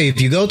 let me tell you,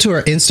 if you go to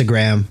her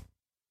Instagram,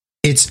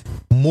 it's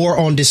more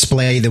on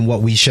display than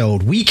what we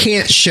showed. We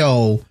can't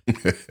show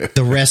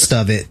the rest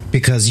of it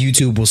because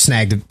YouTube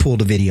will pull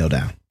the video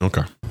down.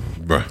 Okay.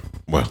 Right.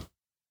 Well,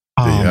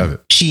 there you have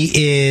it. She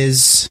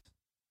is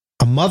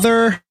a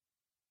mother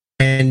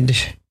and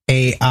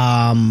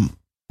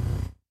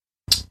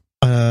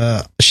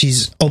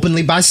she's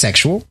openly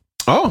bisexual.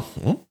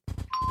 Oh,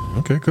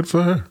 okay. Good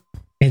for her.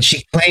 And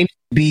she claims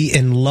to be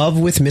in love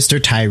with Mr.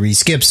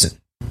 Tyrese Gibson.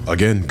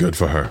 Again, good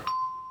for her.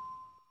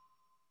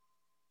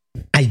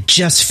 I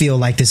just feel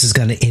like this is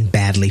going to end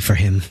badly for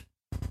him.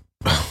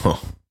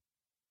 Oh,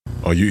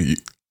 you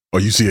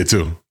see it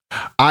too.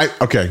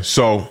 Okay.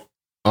 So,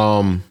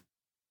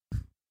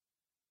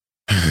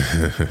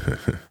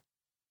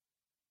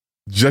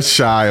 just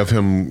shy of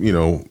him,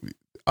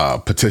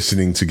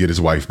 petitioning to get his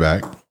wife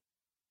back.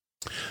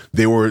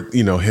 They were,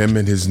 him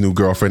and his new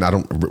girlfriend.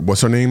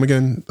 What's her name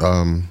again?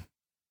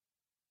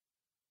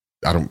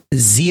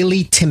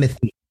 Zealy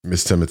Timothy.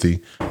 Miss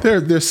Timothy.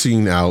 They're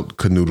seen out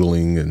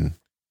canoodling and,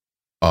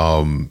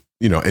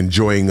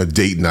 enjoying a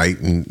date night,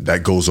 and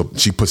that goes up.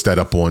 She puts that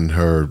up on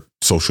her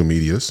social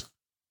medias.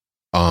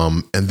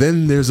 And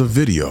then there's a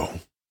video.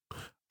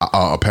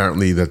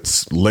 Apparently,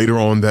 that's later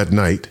on that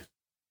night.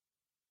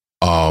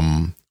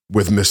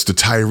 With Mr.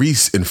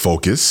 Tyrese in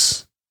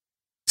focus,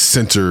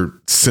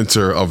 center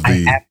of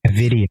the I have a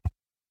video.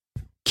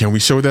 Can we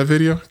show that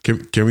video?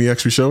 Can we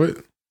actually show it?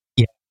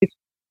 Yeah,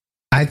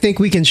 I think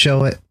we can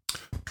show it.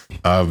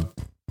 I'll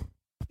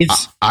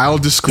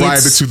describe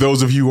it to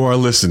those of you who are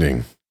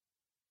listening.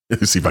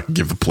 Let's see if I can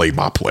give the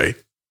play-by-play.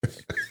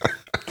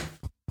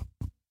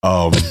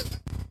 More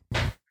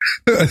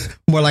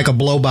like a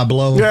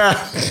blow-by-blow.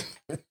 Yeah.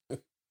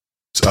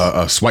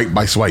 Swipe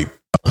by swipe.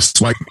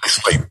 Swipe by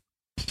swipe.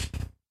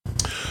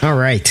 All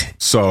right.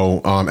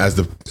 So, as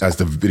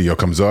the video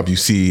comes up, you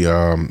see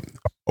a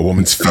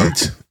woman's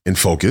feet in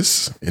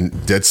focus, in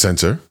dead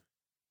center.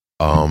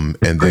 And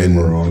then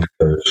on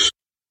first.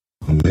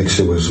 Mix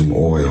it with some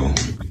oil.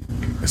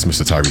 That's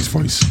Mr. Tyrese's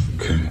voice.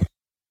 Okay.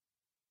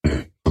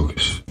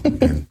 Focus.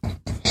 And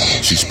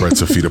she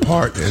spreads her feet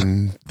apart,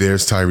 and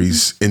there's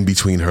Tyrese in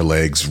between her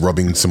legs,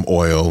 rubbing some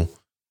oil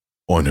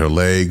on her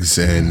legs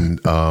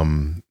and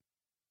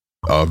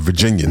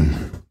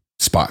Virginian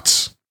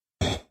spots.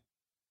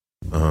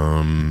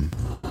 And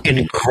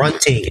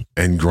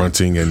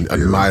grunting and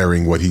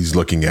admiring what he's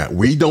looking at.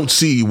 We don't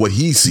see what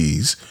he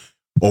sees.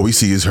 All we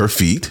see is her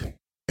feet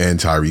and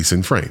Tyrese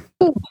in frame.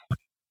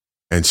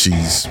 And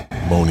she's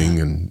moaning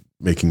and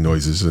making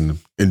noises and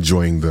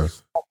enjoying the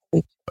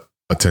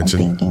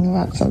attention. Thinking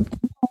about something.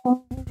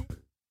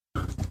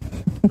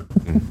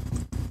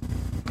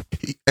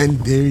 And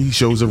there he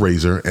shows a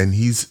razor and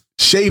he's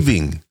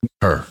shaving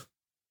her.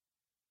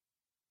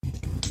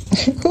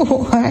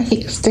 Why are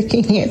you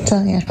sticking your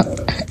tongue out?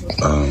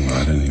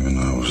 I didn't even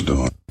know I was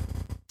doing.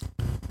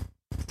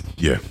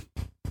 Yeah.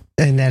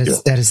 And that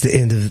is the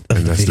end of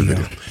the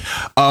video.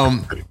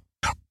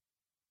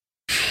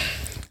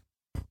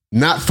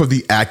 Not for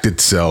the act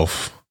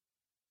itself,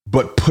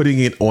 but putting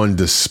it on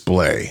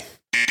display.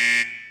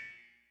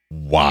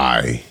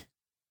 Why?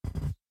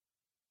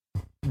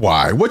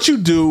 What you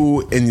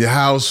do in your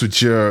house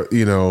with your,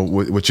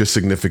 with your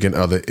significant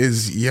other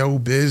is your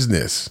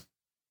business.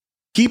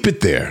 Keep it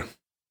there.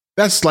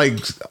 That's like,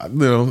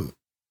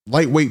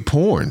 lightweight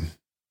porn.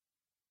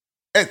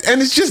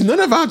 And it's just none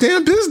of our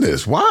damn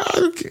business. Why?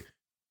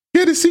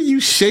 Here to see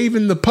you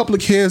shaving the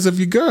public hairs of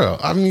your girl.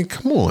 I mean,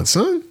 come on,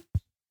 son.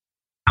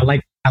 I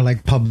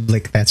like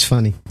public. That's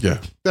funny. Yeah,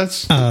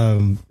 that's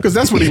because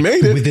that's what he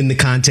made it within the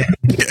content.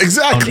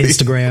 Exactly On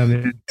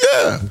Instagram.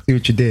 Yeah, see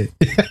what you did.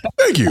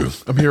 Thank you.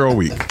 I'm here all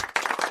week.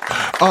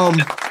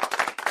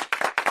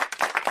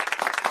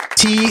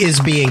 T is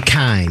being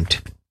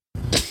kind.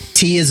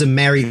 T is a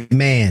married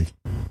man,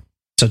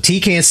 so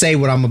T can't say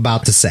what I'm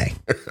about to say.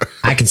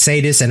 I can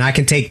say this, and I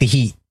can take the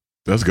heat.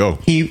 Let's go.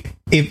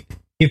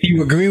 If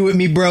you agree with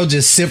me, bro,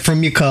 just sip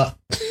from your cup.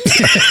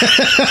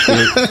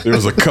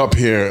 There's a cup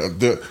here.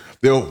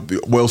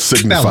 They'll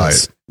signify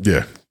Fellas. it.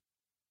 Yeah.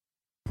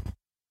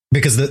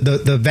 Because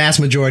the vast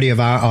majority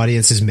of our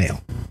audience is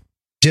male.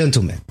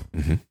 Gentlemen,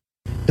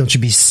 don't you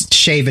be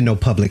shaving no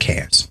public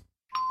hairs.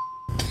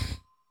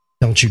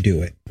 Don't you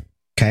do it.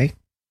 Okay?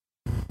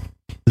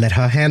 Let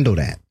her handle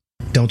that.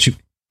 Don't you?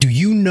 Do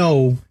you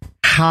know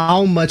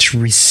how much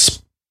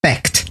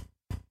respect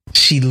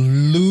she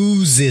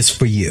loses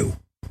for you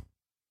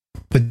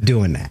for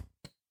doing that?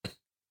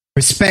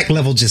 Respect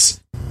level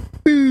just...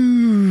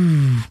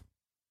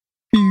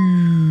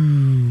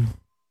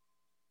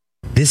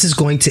 This is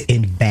going to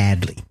end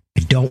badly.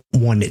 I don't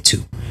want it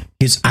to.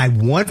 Because I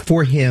want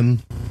for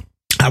him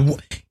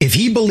If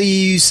he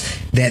believes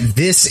that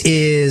this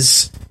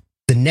is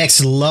the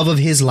next love of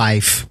his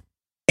life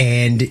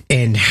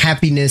and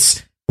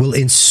happiness will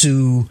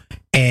ensue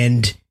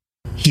and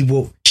she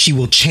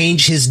will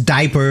change his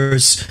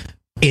diapers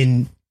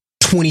in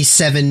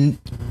 27,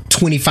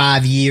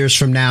 25 years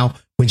from now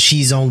when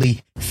she's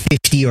only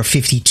 50 or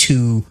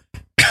 52,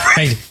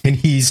 right? And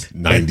he's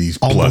 90s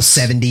almost plus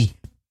 70.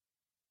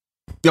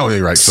 Oh,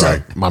 you're right. Sorry.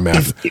 So, My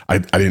math. I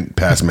didn't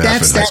pass math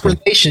that's in high that school.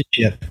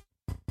 relationship.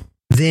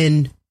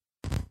 Then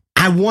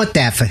I want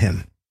that for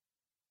him.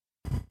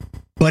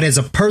 But as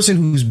a person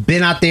who's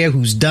been out there,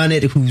 who's done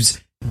it, who's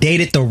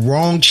dated the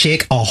wrong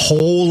chick a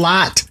whole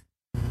lot,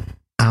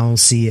 I don't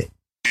see it.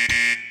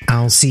 I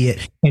don't see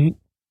it.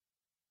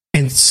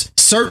 And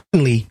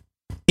certainly,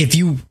 if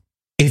you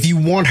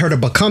want her to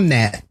become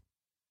that,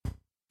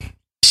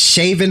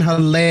 shaving her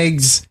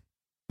legs,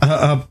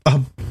 a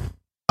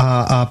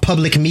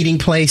public meeting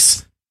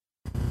place,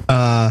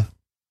 on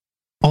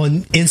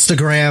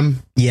Instagram,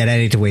 yeah, that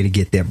ain't the way to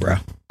get there, bro.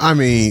 I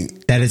mean,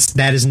 that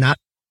is not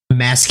a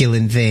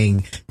masculine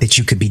thing that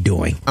you could be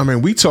doing. I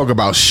mean, we talk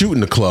about shooting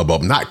the club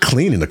up, not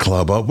cleaning the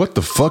club up. What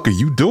the fuck are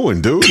you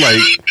doing, dude?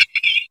 Like,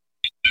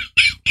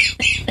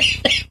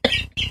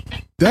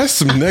 that's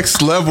some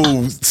next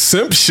level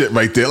simp shit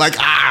right there. Like,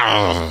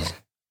 I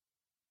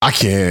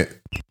can't.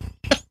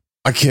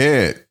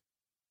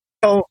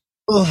 Oh,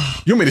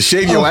 you want me to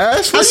shave your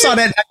ass? I saw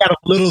that. I got a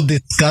little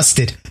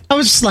disgusted. I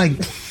was just like,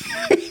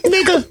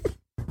 nigga,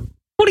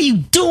 what are you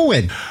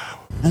doing?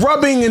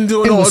 Rubbing and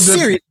doing all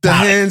the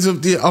hands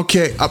of the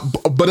okay.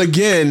 But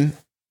again,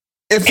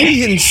 if we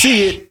didn't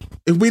see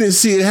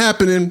it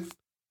happening,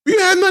 we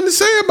had nothing to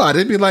say about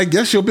it. It'd be like,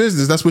 that's your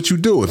business. That's what you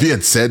do. If he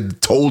had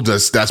told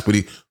us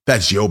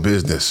that's your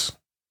business.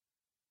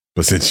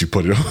 But since you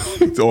put it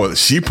on, or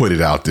she put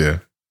it out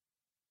there,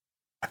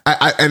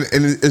 and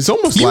it's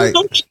almost like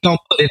don't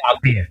put it out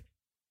there.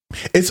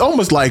 It's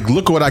almost like,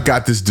 look what I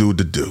got this dude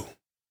to do.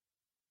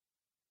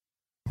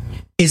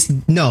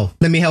 No,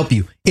 let me help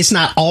you. It's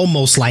not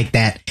almost like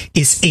that.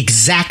 It's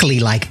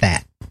exactly like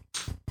that.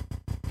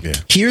 Yeah.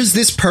 Here's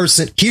this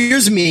person.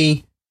 Here's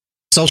me,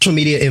 social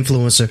media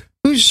influencer,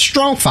 who's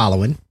strong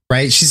following,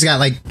 right? She's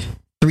got like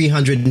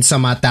 300 and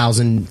some odd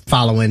thousand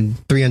following,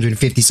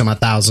 350 some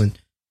odd thousand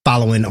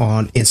following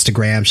on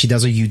Instagram. She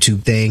does a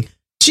YouTube thing.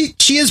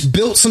 She has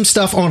built some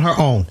stuff on her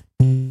own.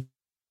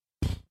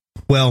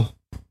 Well,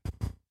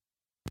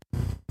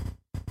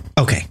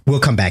 okay, we'll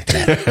come back to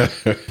that.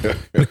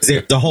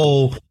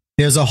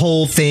 There's a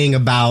whole thing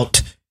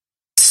about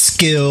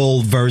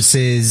skill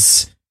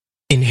versus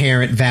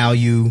inherent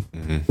value,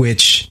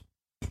 which,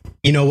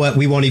 you know what,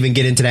 we won't even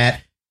get into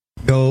that.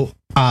 Go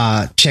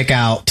check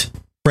out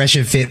Fresh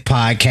and Fit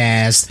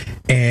podcast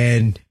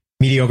and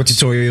Mediocre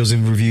Tutorials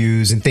and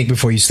Reviews and Think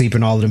Before You Sleep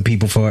and all of them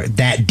people for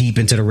that deep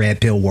into the red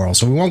pill world.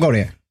 So we won't go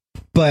there.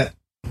 But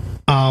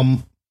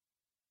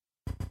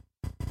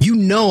you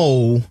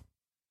know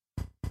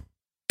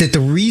that the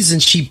reason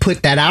she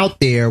put that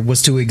out there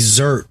was to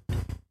exert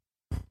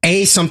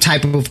A, some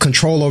type of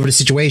control over the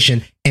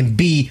situation, and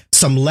B,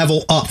 some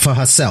level up for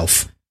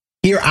herself.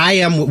 Here I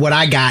am with what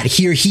I got.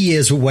 Here he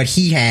is with what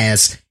he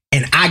has,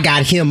 and I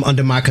got him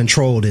under my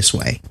control this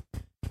way.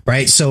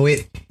 Right? So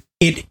it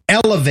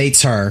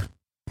elevates her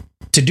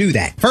to do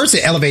that. First,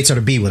 it elevates her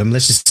to be with him.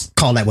 Let's just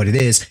call that what it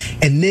is.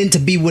 And then to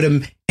be with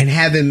him and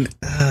have him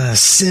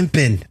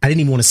simping. I didn't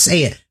even want to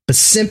say it, but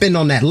simping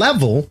on that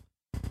level.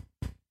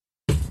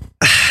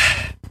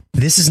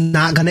 This is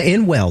not going to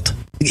end well.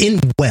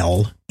 End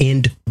well.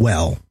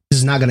 This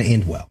is not going to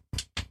end well.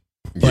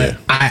 But yeah.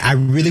 I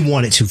really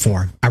want it to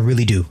for him. I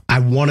really do. I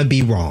want to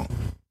be wrong.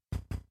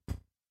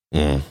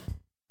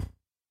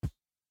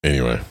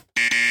 Anyway,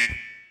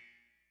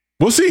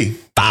 we'll see.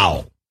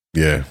 Foul.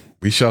 Yeah,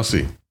 we shall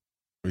see.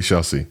 We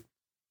shall see.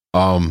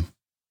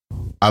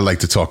 I like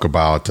to talk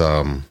about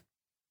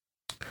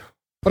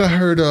what I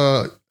heard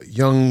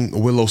young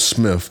Willow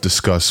Smith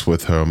discuss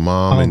with her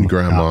mom and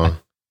grandma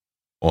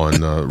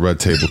on Red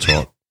Table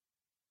Talk.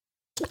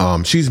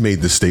 She's made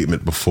this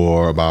statement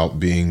before about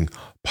being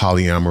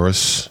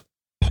polyamorous.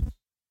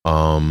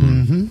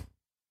 And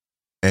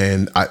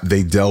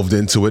they delved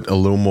into it a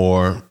little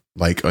more,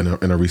 like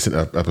in a recent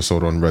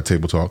episode on Red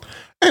Table Talk.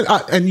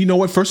 And you know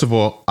what? First of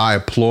all, I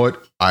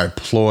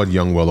applaud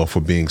young Willow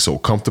for being so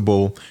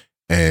comfortable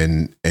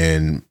and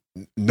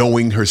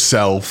knowing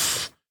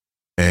herself,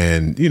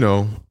 and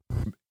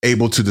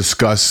able to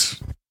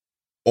discuss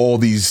all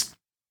these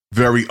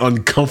very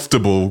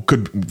uncomfortable,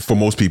 for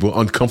most people,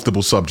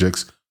 uncomfortable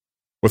subjects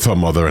with her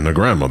mother and her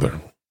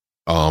grandmother.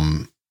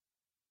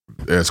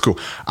 It's cool.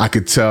 I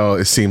could tell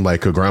it seemed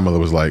like her grandmother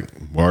was like,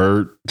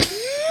 word.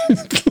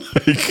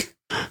 Like,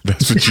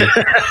 that's what you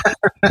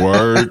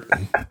word.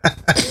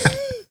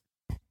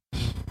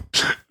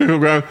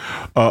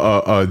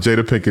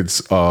 Jada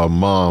Pinkett's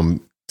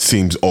mom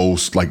seems old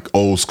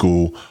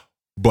school,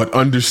 but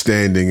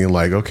understanding and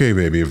like, okay,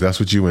 baby, if that's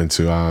what you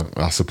into,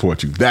 I'll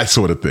support you. That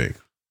sort of thing.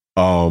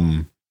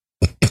 Okay.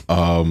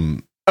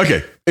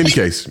 In any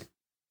case,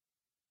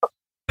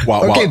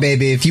 Okay,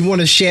 baby, if you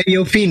want to share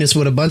your penis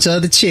with a bunch of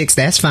other chicks,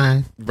 that's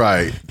fine.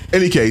 Right.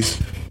 Any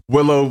case,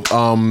 Willow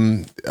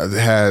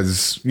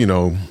has,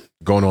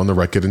 gone on the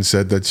record and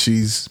said that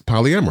she's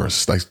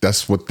polyamorous. Like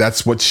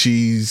that's what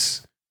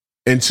she's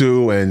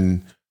into,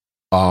 and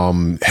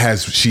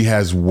she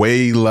has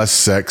way less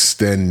sex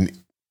than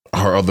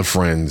her other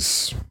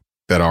friends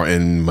that are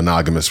in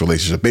monogamous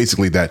relationship.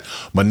 Basically, that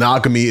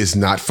monogamy is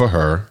not for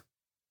her.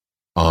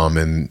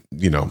 And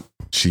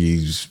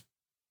she's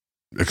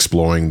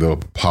exploring the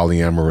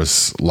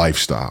polyamorous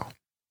lifestyle.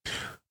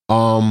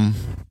 I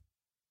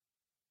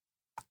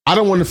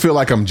don't want to feel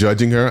like I'm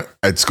judging her.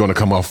 It's going to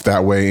come off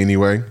that way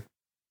anyway.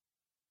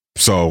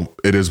 So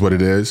it is what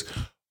it is.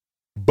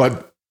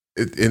 But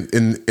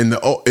in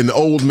the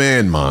old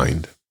man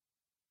mind,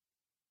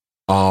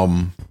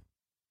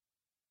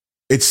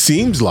 it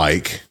seems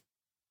like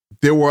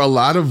there were a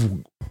lot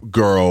of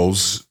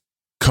girls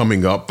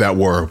coming up that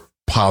were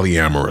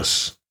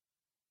polyamorous.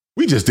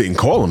 We just didn't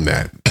call them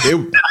that.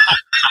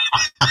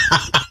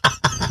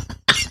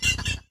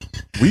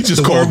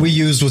 The word we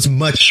used was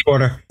much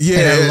shorter. Yeah,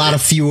 and had a lot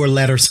of fewer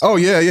letters. Oh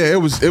yeah.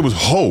 It was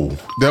hoe.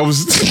 That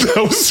was it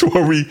was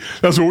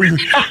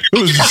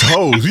just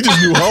hoes. We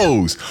just knew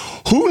hoes.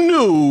 Who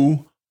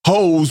knew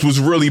hoes was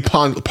really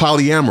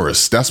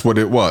polyamorous? That's what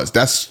it was.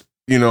 That's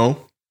who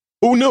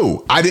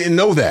knew? I didn't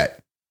know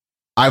that.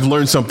 I've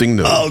learned something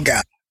new. Oh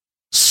God.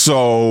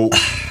 So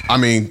I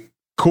mean,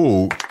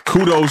 cool.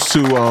 Kudos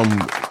to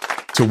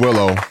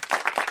Willow.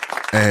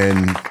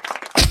 And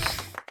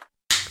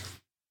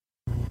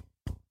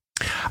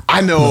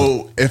I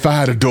know if I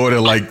had a daughter,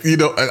 like, no,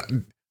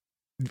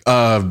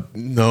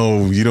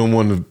 you don't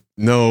want to.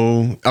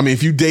 No, I mean,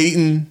 if you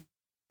dating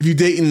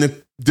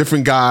the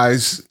different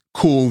guys,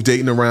 cool,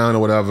 dating around or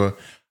whatever.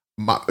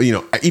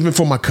 Even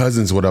for my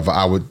cousins, whatever,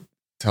 I would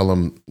tell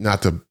them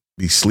not to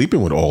be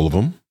sleeping with all of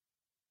them.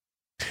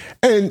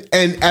 And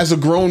as a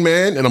grown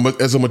man, and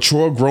as a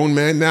mature grown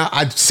man now,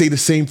 I'd say the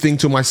same thing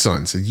to my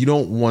son. So you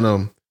don't want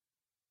to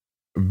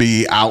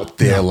be out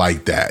there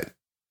like that.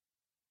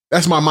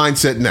 That's my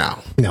mindset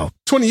now. No.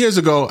 20 years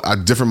ago, a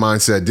different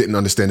mindset, didn't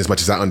understand as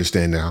much as I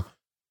understand now.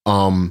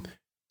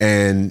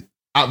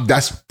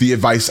 That's the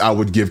advice I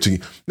would give to you.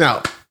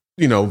 Now,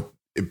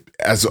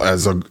 as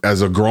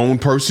a grown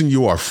person,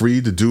 you are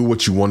free to do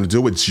what you want to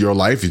do. It's your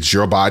life, it's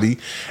your body,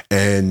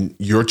 and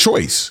your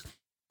choice.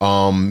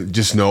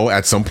 Just know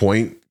at some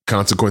point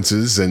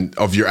consequences and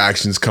of your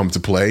actions come to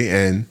play,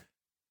 and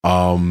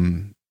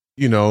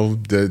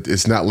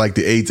it's not like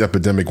the AIDS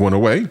epidemic went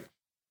away.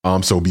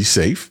 So be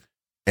safe.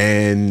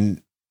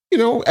 And,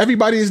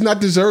 everybody is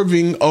not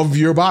deserving of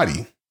your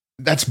body.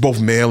 That's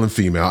both male and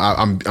female.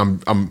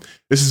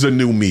 This is a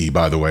new me,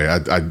 by the way.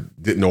 I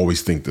didn't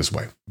always think this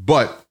way,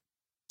 but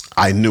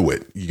I knew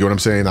it. You get what I'm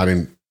saying? I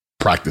didn't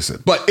practice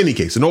it. But any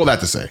case, and all that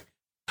to say,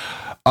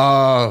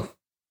 I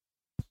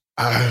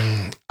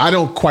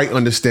don't quite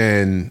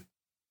understand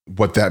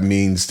what that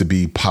means to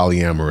be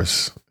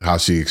polyamorous, how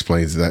she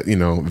explains that,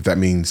 if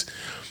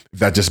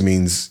that just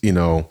means,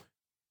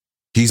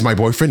 he's my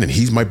boyfriend and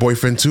he's my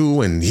boyfriend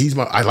too. And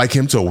I like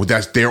him too.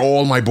 They're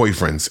all my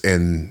boyfriends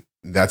and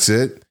that's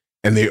it.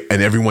 And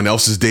everyone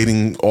else is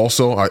dating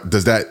also.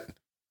 Does that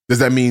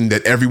mean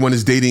that everyone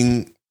is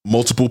dating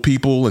multiple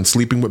people and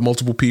sleeping with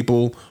multiple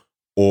people,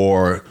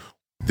 or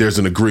there's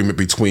an agreement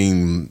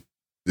between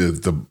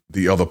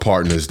the other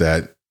partners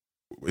that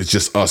it's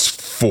just us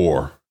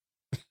four?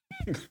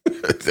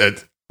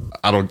 That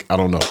I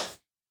don't know.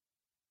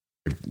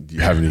 Do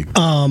you have any?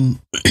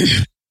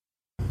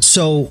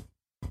 So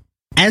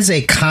as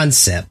a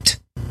concept,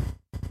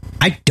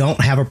 I don't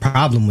have a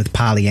problem with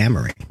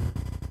polyamory.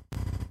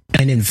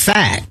 And in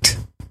fact,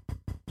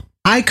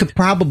 I could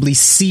probably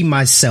see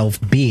myself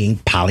being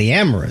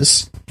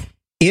polyamorous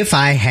if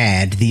I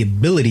had the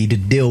ability to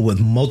deal with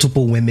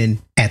multiple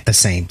women at the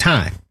same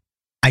time.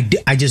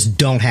 I just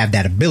don't have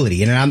that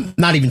ability. And I'm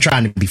not even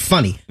trying to be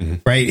funny,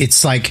 right?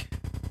 It's like,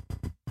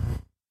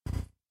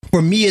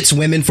 for me, it's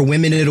women. For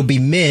women, it'll be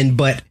men.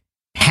 But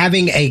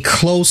having a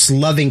close,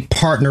 loving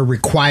partner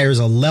requires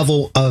a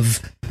level of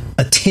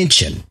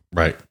attention,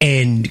 right,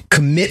 and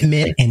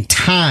commitment and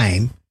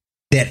time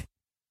that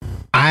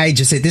I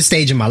just, at this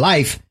stage in my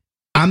life,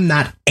 I'm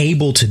not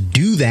able to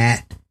do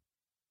that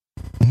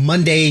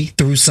Monday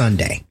through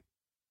Sunday,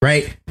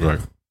 right? Right.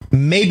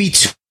 Maybe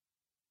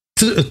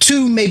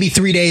two, maybe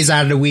 3 days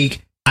out of the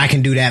week, I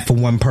can do that for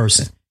one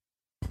person.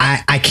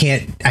 I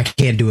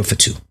can't do it for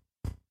two.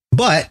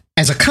 But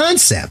as a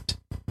concept,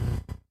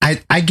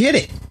 I get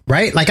it,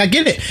 right? Like, I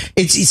get it.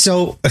 It's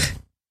so,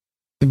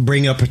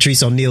 bring up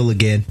Patrice O'Neal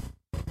again.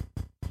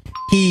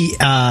 He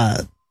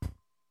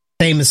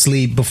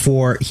famously,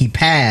 before he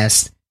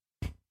passed,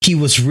 he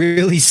was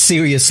really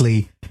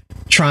seriously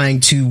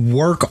trying to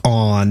work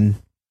on,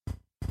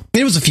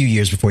 it was a few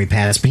years before he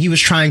passed, but he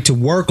was trying to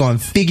work on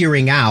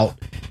figuring out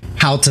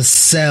how to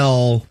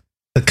sell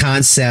the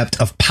concept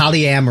of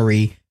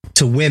polyamory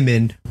to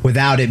women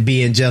without it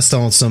being just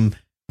on some,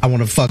 I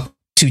want to fuck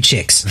two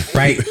chicks,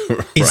 right?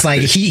 It's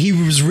like he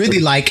was really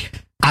like,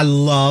 I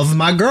love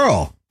my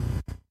girl,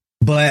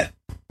 but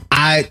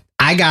I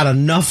I got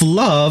enough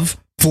love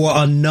for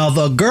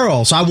another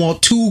girl. So I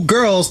want two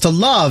girls to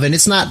love. And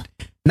it's not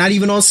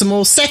even on some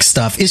old sex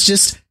stuff. It's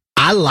just,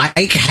 I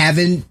like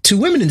having two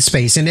women in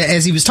space. And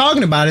as he was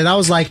talking about it, I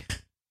was like,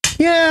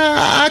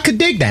 yeah, I could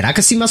dig that. I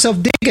could see myself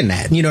digging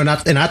that, you know,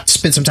 and I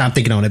spent some time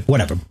thinking on it,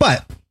 whatever.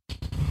 But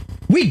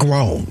we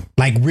grown,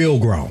 like real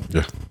grown.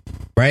 Yeah.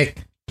 Right?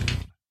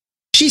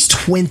 She's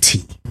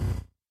 20.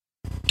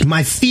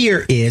 My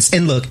fear is,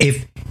 and look,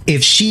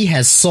 if she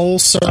has soul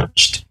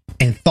searched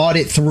and thought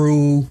it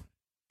through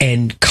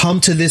and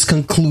come to this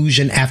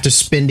conclusion after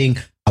spending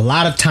a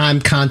lot of time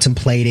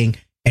contemplating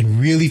and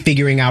really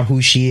figuring out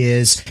who she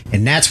is,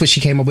 and that's what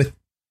she came up with,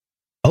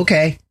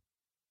 okay.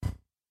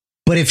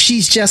 But if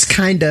she's just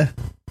kind of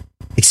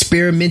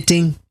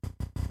experimenting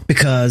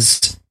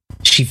because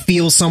she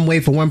feels some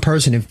way for one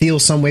person and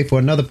feels some way for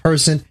another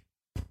person,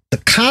 the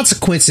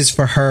consequences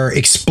for her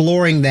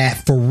exploring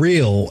that for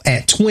real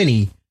at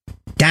 20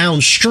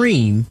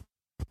 downstream,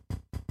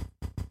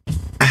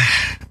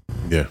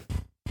 yeah.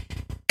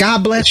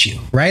 God bless you,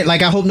 right?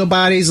 Like, I hope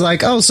nobody's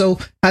like, oh, so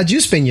how'd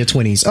you spend your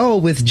 20s? Oh,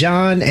 with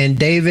John and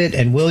David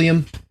and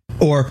William,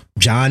 or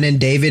John and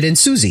David and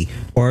Susie,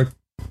 or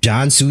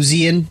John,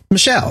 Susie, and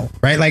Michelle,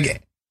 right?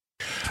 Like,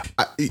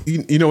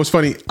 you know, it's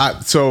funny.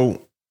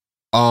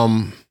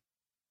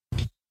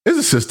 There's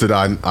a sister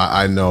that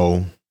I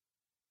know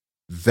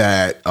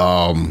that,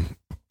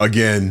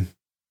 again,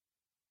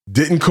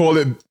 didn't call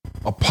it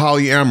a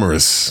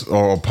polyamorous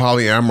or a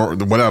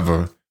polyamor,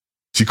 whatever.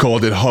 She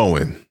called it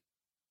hoeing.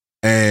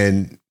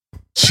 And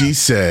she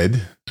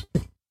said,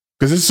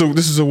 because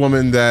this is a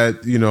woman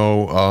that, you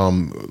know,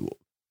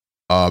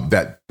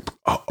 that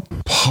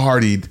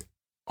partied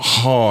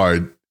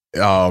hard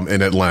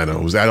in Atlanta,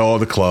 was at all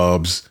the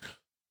clubs,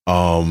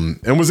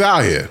 and was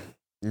out here.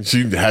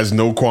 She has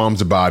no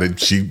qualms about it.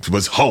 She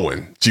was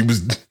hoeing. She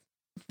was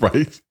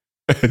right.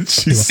 And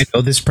she's, do I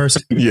know this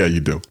person? Yeah,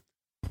 you do.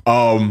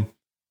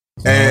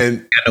 And I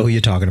know who you're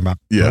talking about.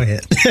 Yeah. Go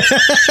ahead.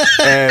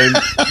 And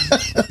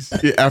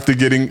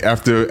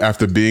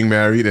after being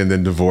married and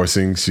then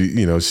divorcing,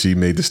 she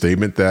made the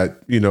statement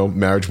that, you know,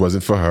 marriage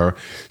wasn't for her.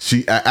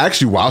 She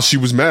actually, while she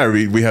was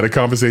married, we had a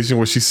conversation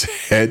where she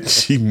said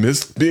she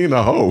missed being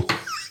a hoe.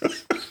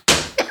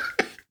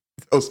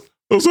 Those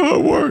are her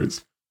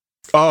words.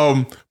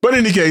 But in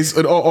any case,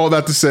 all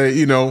that to say,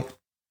 you know,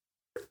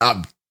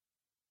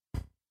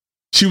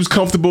 she was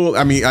comfortable.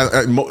 I mean,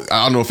 I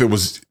don't know if it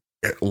was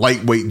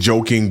lightweight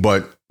joking,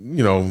 but,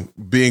 you know,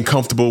 being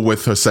comfortable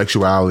with her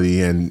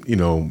sexuality and, you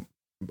know,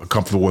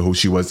 comfortable with who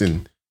she was.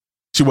 And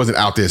she wasn't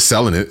out there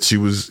selling it. She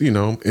was, you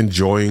know,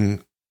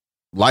 enjoying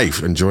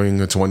life, enjoying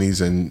her 20s,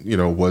 and, you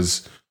know,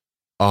 was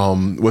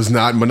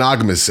not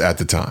monogamous at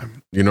the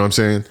time. You know what I'm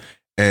saying?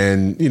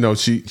 And, you know,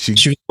 she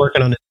was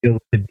working on a deal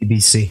with the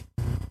BBC.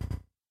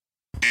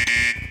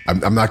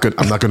 I'm not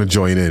gonna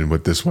join in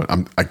with this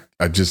one.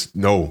 I just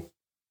no.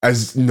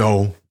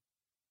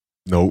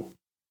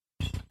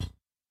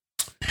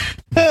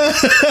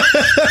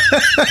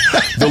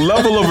 The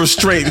level of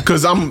restraint,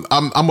 because I'm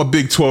a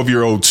big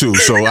 12-year-old too,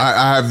 so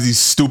I have these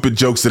stupid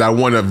jokes that I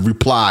want to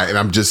reply, and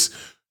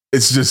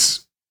it's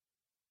just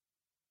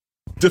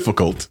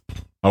difficult.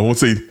 I won't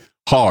say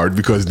hard,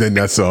 because then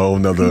that's a whole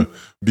nother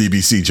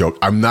BBC joke.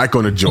 I'm not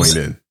going to join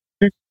in.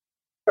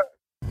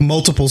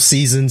 Multiple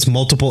seasons,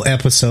 multiple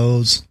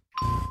episodes.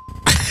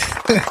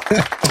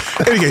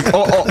 Anyway,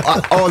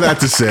 all that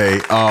to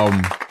say,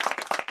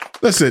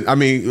 listen, I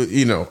mean,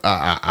 you know,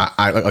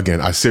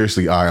 I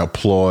seriously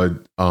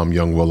applaud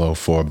young Willow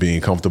for being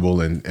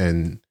comfortable,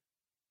 and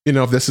you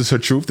know, if this is her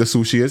truth, that's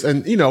who she is.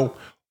 And you know,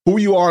 who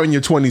you are in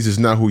your 20s is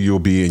not who you'll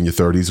be in your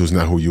 30s, is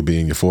not who you'll be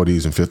in your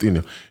 40s and 50s. You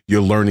know,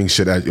 you're learning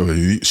shit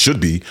you should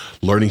be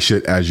learning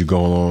shit as you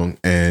go along.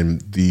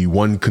 And the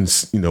one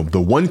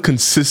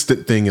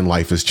consistent thing in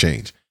life is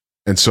change.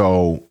 And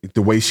so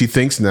the way she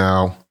thinks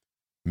now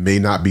may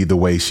not be the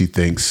way she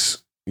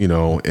thinks, you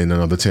know, in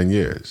another 10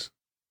 years.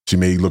 She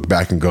may look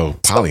back and go,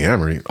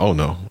 polyamory? Oh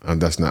no,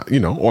 that's not,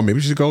 you know, or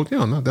maybe she'll go,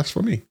 yeah, no, that's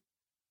for me.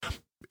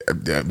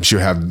 She'll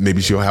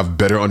have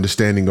better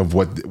understanding of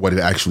what it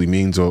actually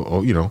means,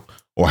 or you know,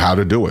 or how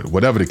to do it,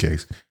 whatever the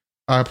case.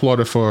 I applaud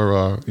her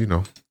for you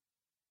know,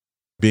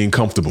 being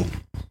comfortable.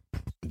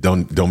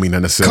 Don't mean I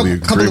necessarily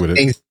agree with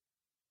it.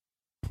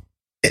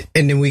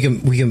 And then we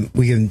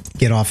can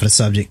get off of the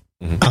subject.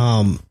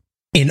 Mm-hmm.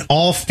 In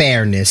all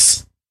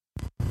fairness,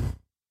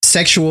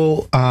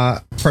 sexual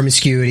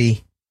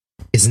promiscuity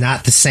is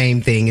not the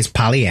same thing as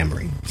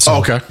polyamory. So,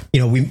 okay.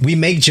 You know, we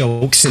make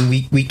jokes and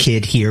we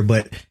kid here,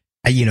 but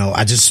you know,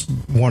 I just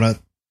want to,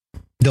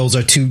 those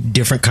are two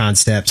different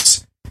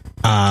concepts.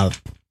 And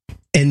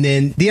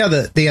then the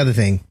other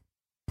thing,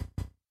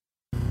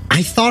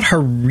 I thought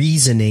her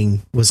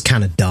reasoning was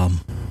kind of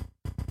dumb.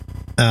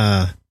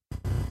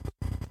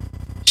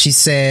 She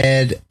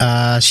said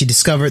she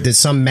discovered that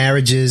some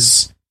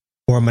marriages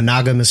or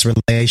monogamous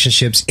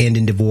relationships end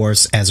in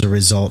divorce as a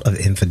result of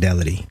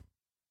infidelity.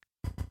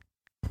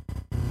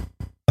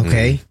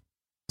 Okay.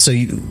 So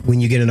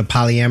when you get in a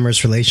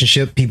polyamorous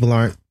relationship, people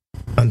aren't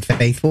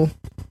unfaithful.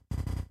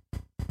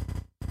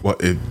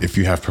 Well, if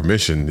you have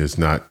permission, it's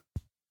not.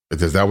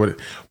 Is that what?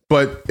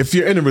 But if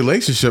you're in a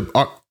relationship,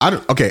 I'm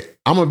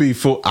gonna be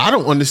full. I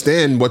don't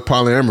understand what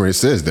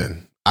polyamorous is.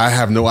 Then I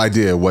have no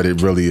idea what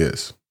it really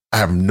is. I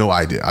have no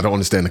idea. I don't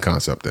understand the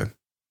concept. Then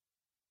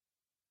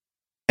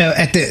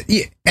at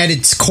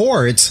its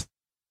core, it's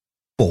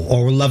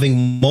or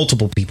loving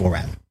multiple people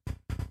rather.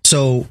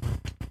 So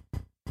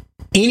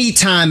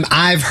anytime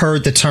I've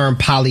heard the term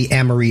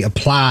polyamory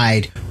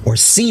applied or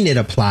seen it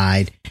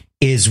applied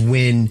is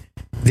when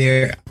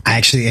they're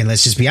actually, and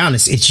let's just be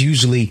honest, it's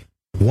usually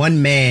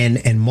one man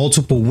and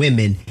multiple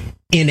women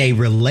in a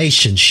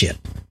relationship.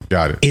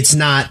 Got it. It's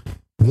not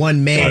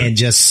one man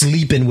just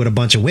sleeping with a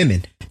bunch of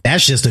women.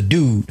 That's just a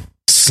dude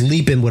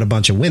sleeping with a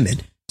bunch of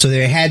women. So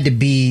there had to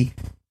be,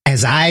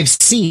 as I've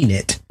seen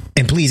it,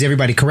 and please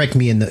everybody correct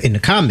me in the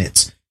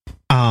comments,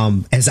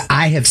 as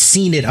I have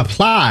seen it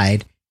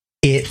applied,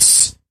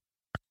 it's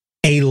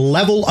a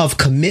level of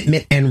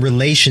commitment and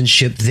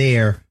relationship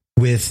there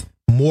with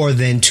more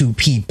than two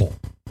people.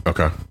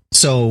 Okay.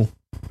 So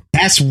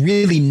that's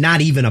really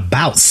not even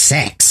about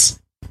sex.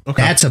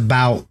 Okay. That's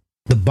about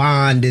the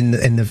bond and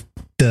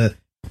the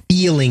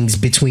feelings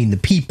between the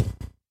people.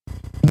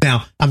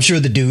 Now, I'm sure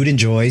the dude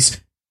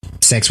enjoys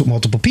sex with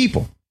multiple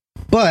people.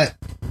 But,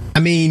 I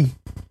mean,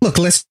 look,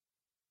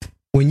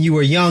 when you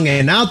were young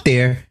and out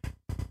there,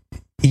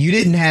 you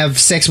didn't have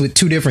sex with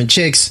two different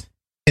chicks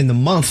in the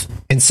month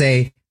and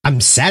say, I'm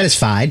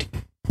satisfied.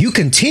 You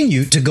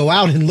continue to go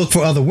out and look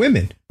for other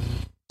women.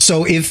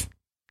 So if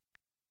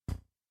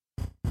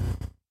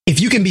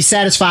you can be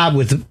satisfied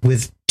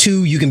with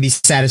two, you can be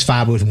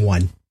satisfied with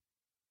one.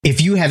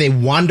 If you have a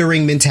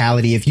wandering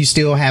mentality, if you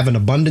still have an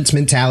abundance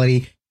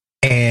mentality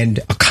and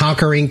a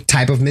conquering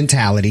type of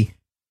mentality,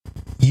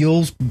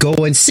 you'll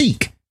go and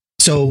seek.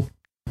 So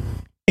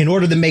in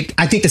order to make,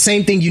 I think the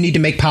same thing you need to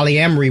make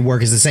polyamory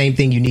work is the same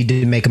thing you need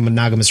to make a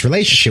monogamous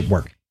relationship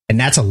work. And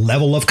that's a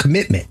level of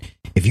commitment.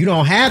 If you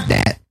don't have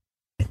that,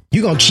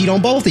 you're going to cheat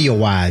on both of your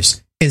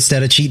wives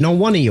instead of cheating on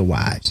one of your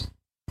wives.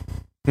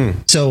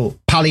 So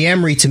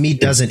polyamory to me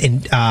doesn't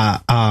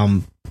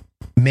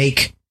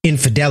make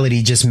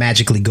infidelity just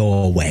magically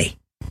go away.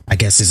 I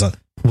guess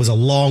was a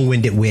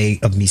long-winded way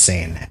of me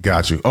saying that.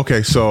 Got you.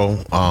 Okay,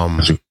 so I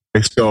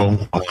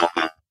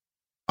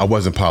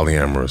wasn't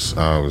polyamorous.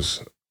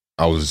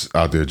 I was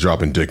out there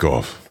dropping dick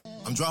off.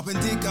 I'm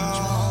dropping dick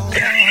off.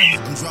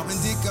 I'm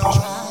dropping dick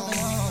off.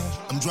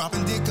 I'm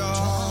dropping dick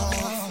off.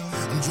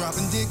 I'm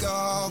dropping dick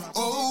off.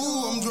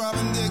 Oh, I'm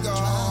dropping dick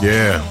off.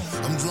 Yeah.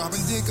 I'm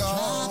dropping dick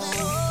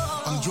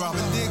off. I'm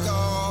dropping dick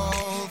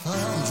off.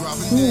 I'm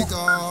dropping dick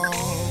off.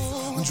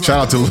 Shout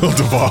out to Lil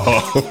Duval.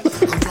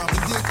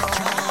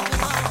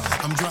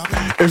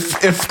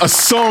 If a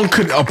song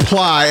could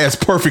apply as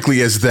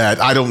perfectly as that,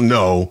 I don't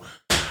know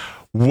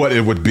what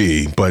it would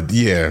be. But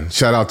yeah,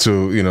 shout out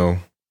to,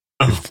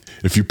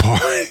 if you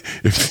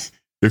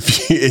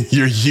in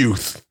your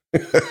youth,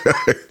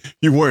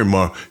 you weren't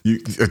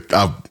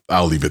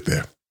I'll leave it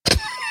there.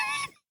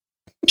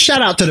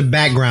 Shout out to the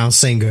background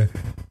singer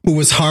who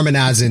was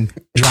harmonizing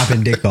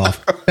dropping dick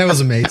off. That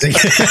was amazing.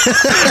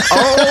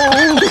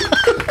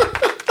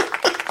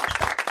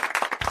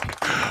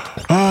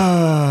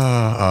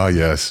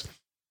 Yes.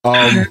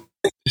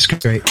 It's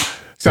great.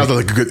 Sounds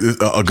like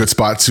a good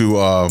spot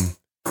to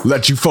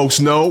let you folks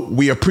know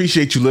we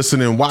appreciate you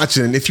listening and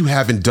watching. And if you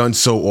haven't done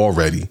so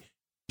already,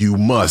 you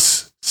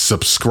must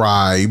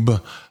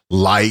subscribe,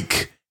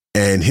 like,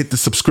 and hit the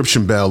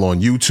subscription bell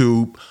on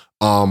YouTube.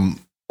 Or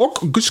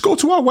just go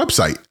to our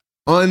website,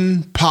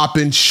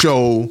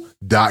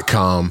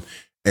 unpopinshow.com,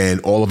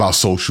 and all of our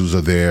socials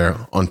are there.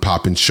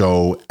 Unpopin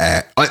Show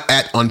at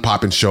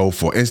Unpopin Show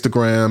for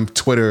Instagram,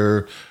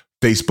 Twitter,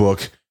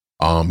 Facebook.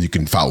 You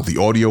can follow the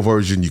audio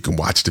version, you can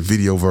watch the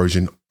video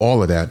version,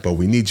 all of that. But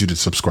we need you to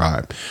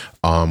subscribe.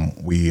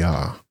 We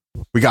got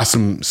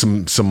some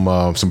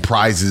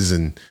prizes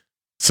and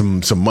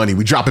some money.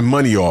 We dropping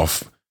money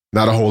off.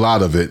 Not a whole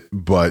lot of it,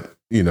 but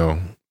Hey,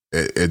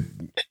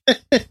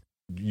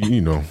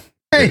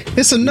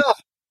 it's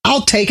enough.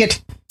 I'll take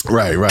it.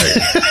 Right.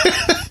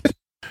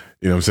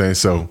 You know what I'm saying?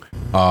 So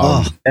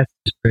that's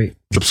great.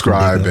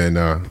 Subscribe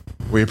and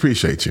we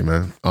appreciate you,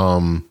 man.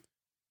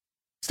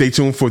 Stay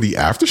tuned for the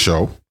after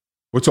show.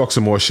 We'll talk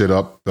some more shit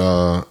up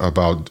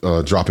about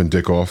dropping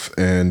dick off.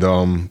 And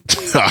I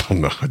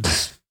don't know.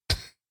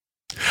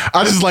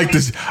 I just like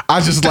this. I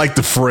just like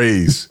the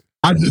phrase.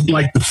 That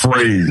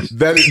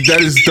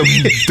is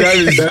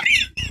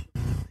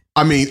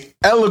I mean,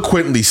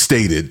 eloquently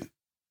stated.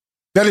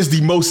 That is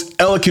the most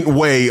eloquent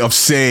way of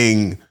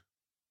saying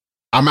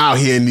I'm out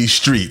here in these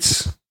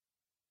streets.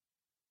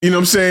 You know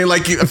what I'm saying?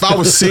 Like if I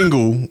was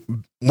single,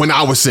 when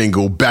I was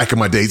single back in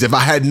my days, if I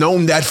had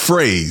known that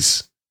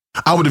phrase,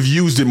 I would have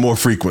used it more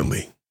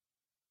frequently.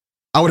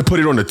 I would have put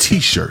it on a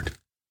t-shirt.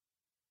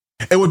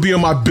 It would be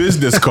on my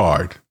business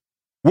card.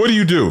 What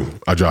do?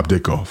 I drop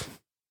dick off.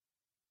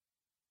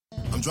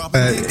 And I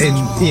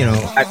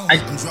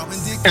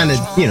kind of,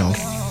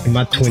 in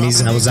my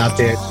 20s, I was out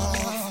there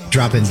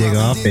dropping dick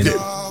off, and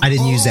I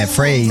didn't use that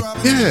phrase.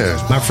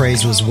 Yeah. My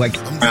phrase was, what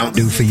can Brown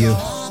do for you?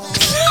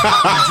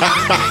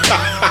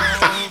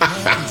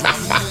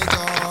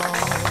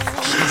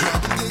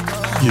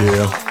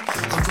 Yeah.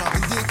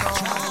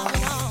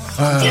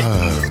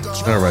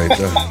 All right.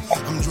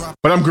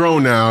 But I'm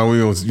grown now. We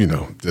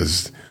don't,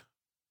 just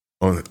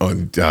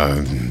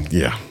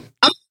yeah.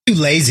 I'm too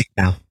lazy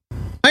now.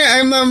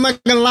 I'm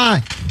not gonna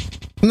lie.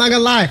 I'm not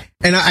gonna lie.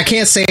 And I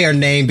can't say her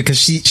name because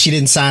she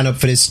didn't sign up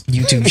for this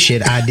YouTube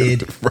shit. I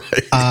did.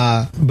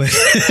 Right. But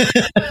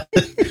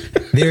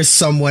there's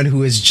someone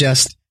who is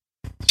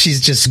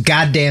she's just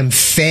goddamn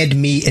fed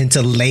me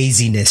into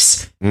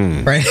laziness.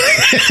 Right?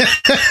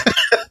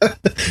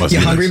 You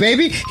hungry,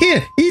 baby?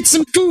 Here, eat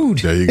some food.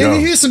 There you go.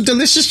 And here's some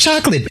delicious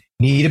chocolate.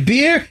 Need a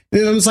beer?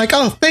 And I was like,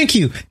 oh, thank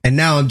you. And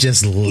now I'm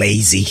just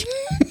lazy.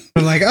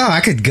 I'm like, oh, I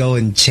could go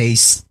and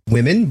chase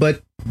women,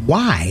 but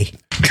why?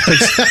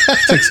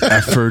 It takes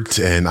effort,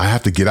 and I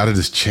have to get out of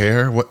this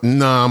chair. What?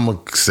 Nah, I'm gonna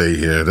stay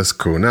here. That's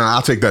cool. Nah,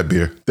 I'll take that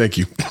beer. Thank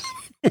you.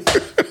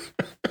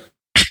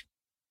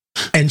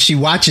 And she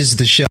watches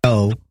the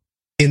show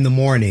in the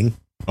morning,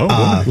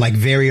 like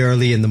very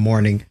early in the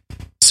morning.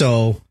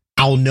 So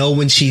I'll know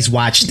when she's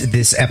watched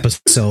this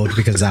episode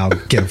because I'll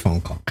get a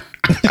phone call.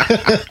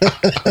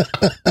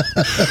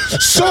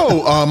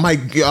 So,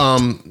 Mike,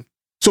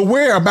 so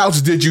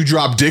whereabouts did you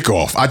drop dick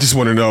off? I just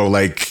want to know,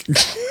 like,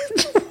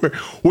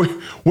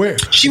 where?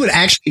 She would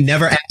actually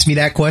never ask me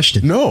that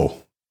question.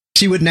 No.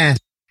 She wouldn't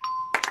ask.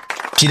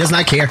 She does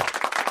not care.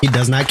 She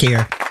does not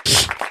care.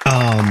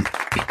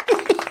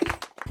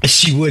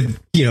 She would,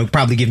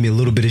 probably give me a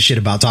little bit of shit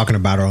about talking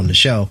about her on the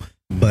show,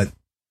 but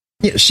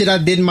shit I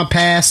did in my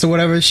past or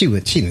whatever, she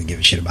didn't give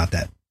a shit about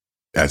that.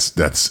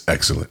 That's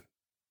excellent.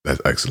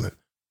 That's excellent.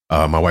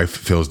 My wife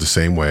feels the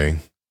same way.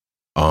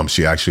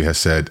 She actually has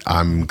said,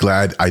 I'm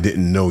glad I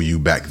didn't know you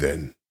back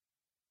then.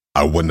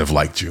 I wouldn't have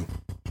liked you.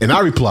 And I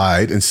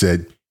replied and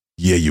said,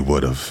 yeah, you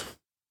would have.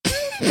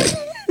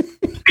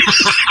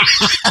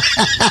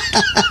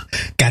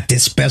 Got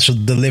this special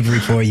delivery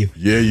for you.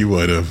 Yeah, you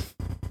would have.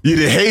 You'd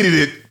have hated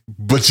it,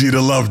 but you'd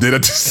have loved it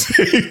at the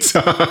same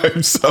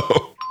time. So,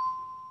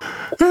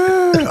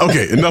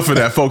 okay, enough of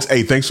that, folks.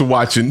 Hey, thanks for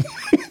watching.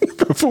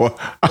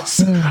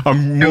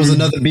 There was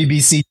another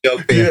BBC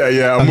joke there.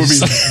 Yeah. I'm moving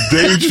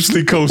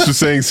dangerously close to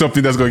saying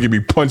something that's going to get me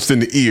punched in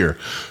the ear.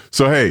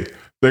 So, hey,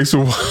 thanks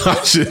for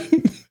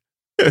watching.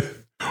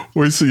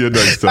 We'll see you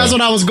next time. That's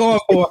what I was going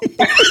for.